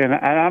decide. And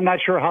I'm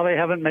not sure how they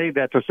haven't made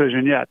that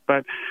decision yet.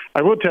 But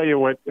I will tell you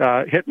what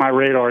hit my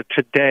radar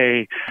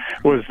today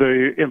was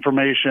the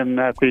information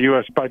that the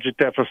U.S. budget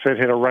deficit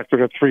hit a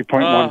record of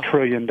 $3.1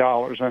 trillion.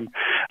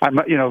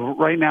 And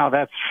right now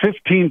that's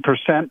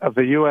 15% of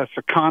the U.S.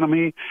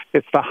 economy.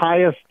 It's the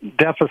highest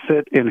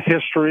deficit in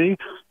history.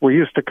 We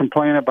used to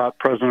complain about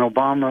President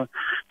Obama's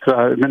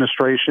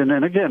administration.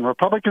 And again,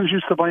 Republicans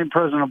used to blame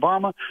President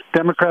Obama.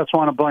 Democrats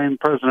want to blame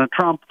President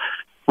Trump.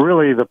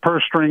 Really, the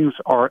purse strings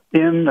are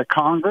in the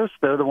Congress.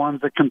 They're the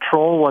ones that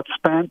control what's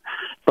spent.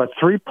 But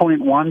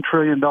 $3.1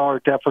 trillion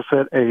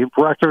deficit, a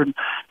record.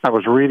 I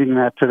was reading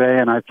that today,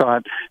 and I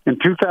thought in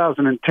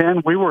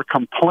 2010, we were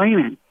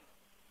complaining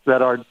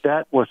that our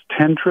debt was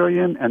 $10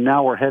 trillion, and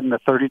now we're heading to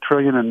 $30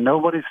 trillion, and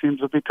nobody seems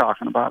to be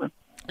talking about it.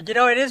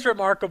 It is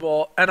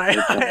remarkable, and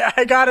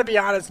I got to be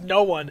honest,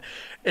 no one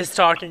is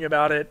talking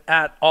about it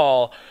at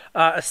all,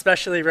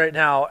 especially right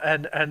now,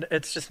 and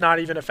it's just not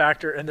even a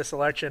factor in this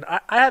election. I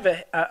have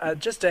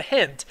just a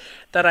hint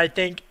that I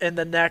think in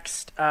the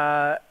next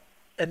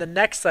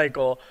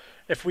cycle,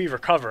 if we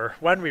recover,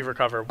 when we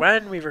recover,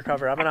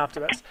 I'm an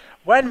optimist.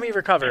 When we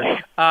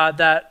recover,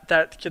 that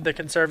the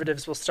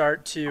conservatives will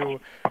start to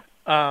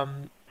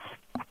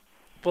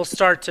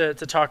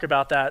talk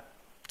about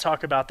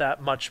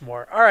that much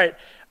more. All right.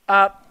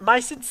 My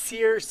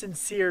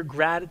sincere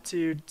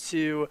gratitude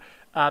to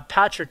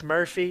Patrick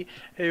Murphy,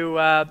 who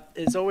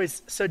is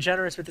always so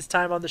generous with his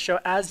time on the show,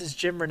 as is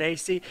Jim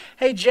Renacci.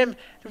 Hey, Jim,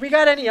 we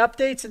got any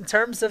updates in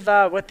terms of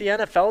what the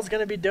NFL is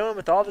going to be doing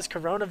with all this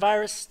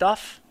coronavirus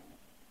stuff?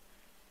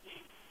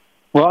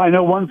 Well, I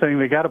know one thing.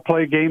 They got to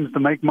play games to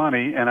make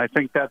money, and I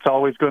think that's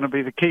always going to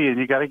be the key. And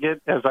you got to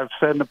get, as I've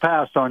said in the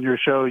past on your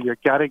show, you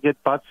got to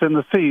get butts in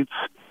the seats.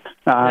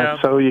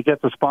 So you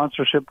get the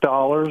sponsorship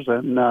dollars,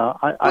 and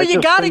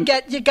you got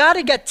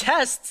to get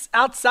tests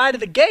outside of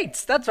the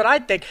gates. That's what I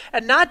think,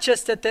 and not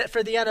just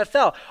for the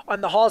NFL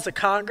on the halls of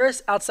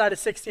Congress outside of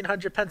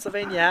 1600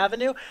 Pennsylvania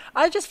Avenue.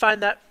 I just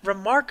find that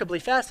remarkably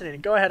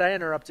fascinating. Go ahead, I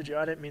interrupted you.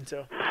 I didn't mean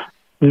to.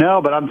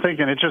 No, but I'm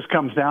thinking it just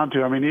comes down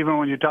to, even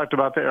when you talked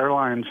about the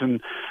airlines, and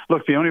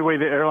look, the only way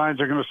the airlines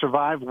are going to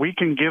survive, we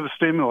can give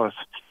stimulus.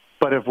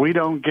 But if we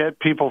don't get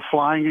people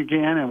flying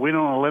again and we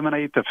don't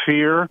eliminate the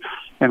fear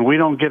and we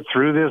don't get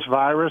through this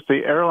virus,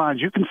 the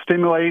airlines, you can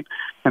stimulate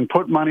and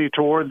put money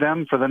toward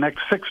them for the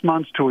next 6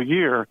 months to a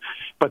year,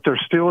 but there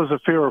still is a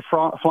fear of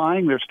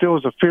flying. There still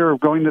is a fear of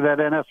going to that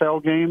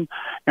NFL game,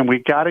 and we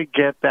got to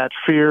get that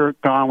fear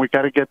gone. We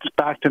got to get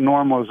back to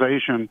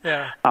normalization.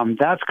 Yeah.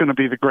 That's going to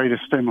be the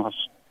greatest stimulus.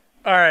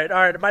 All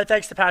right. My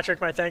thanks to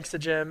Patrick. My thanks to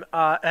Jim.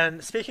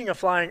 And speaking of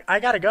flying, I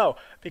got to go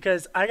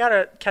because I got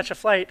to catch a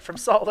flight from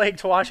Salt Lake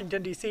to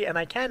Washington, D.C., and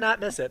I cannot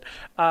miss it.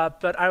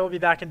 But I will be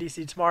back in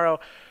D.C. tomorrow.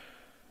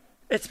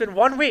 It's been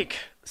 1 week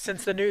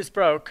since the news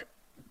broke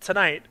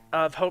tonight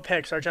of Hope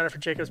Hicks, our Jennifer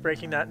Jacobs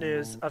breaking that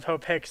news of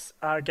Hope Hicks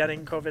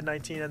getting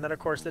COVID-19, and then of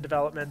course the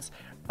developments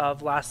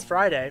of last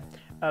Friday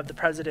of the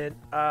president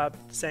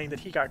saying that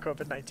he got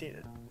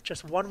COVID-19.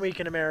 Just 1 week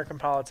in American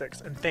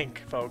politics, and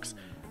think, folks,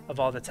 of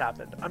all that's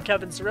happened. I'm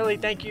Kevin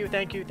Cirilli. Thank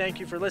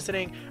you for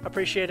listening.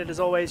 Appreciate it as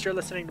always. You're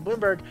listening to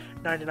Bloomberg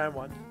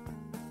 99.1.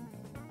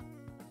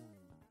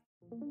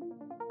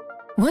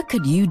 What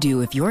could you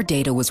do if your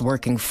data was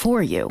working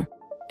for you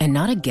and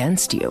not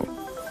against you?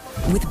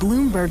 With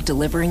Bloomberg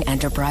delivering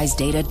enterprise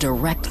data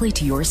directly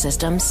to your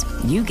systems,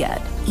 you get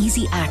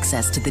easy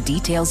access to the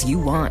details you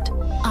want,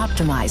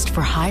 optimized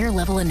for higher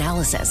level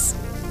analysis,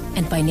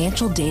 and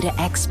financial data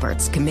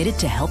experts committed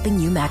to helping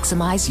you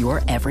maximize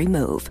your every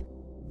move.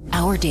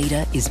 Our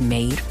data is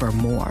made for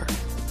more,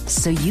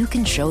 so you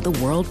can show the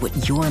world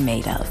what you're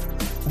made of.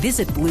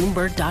 Visit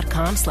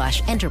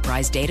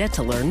Bloomberg.com/enterprise data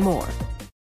to learn more.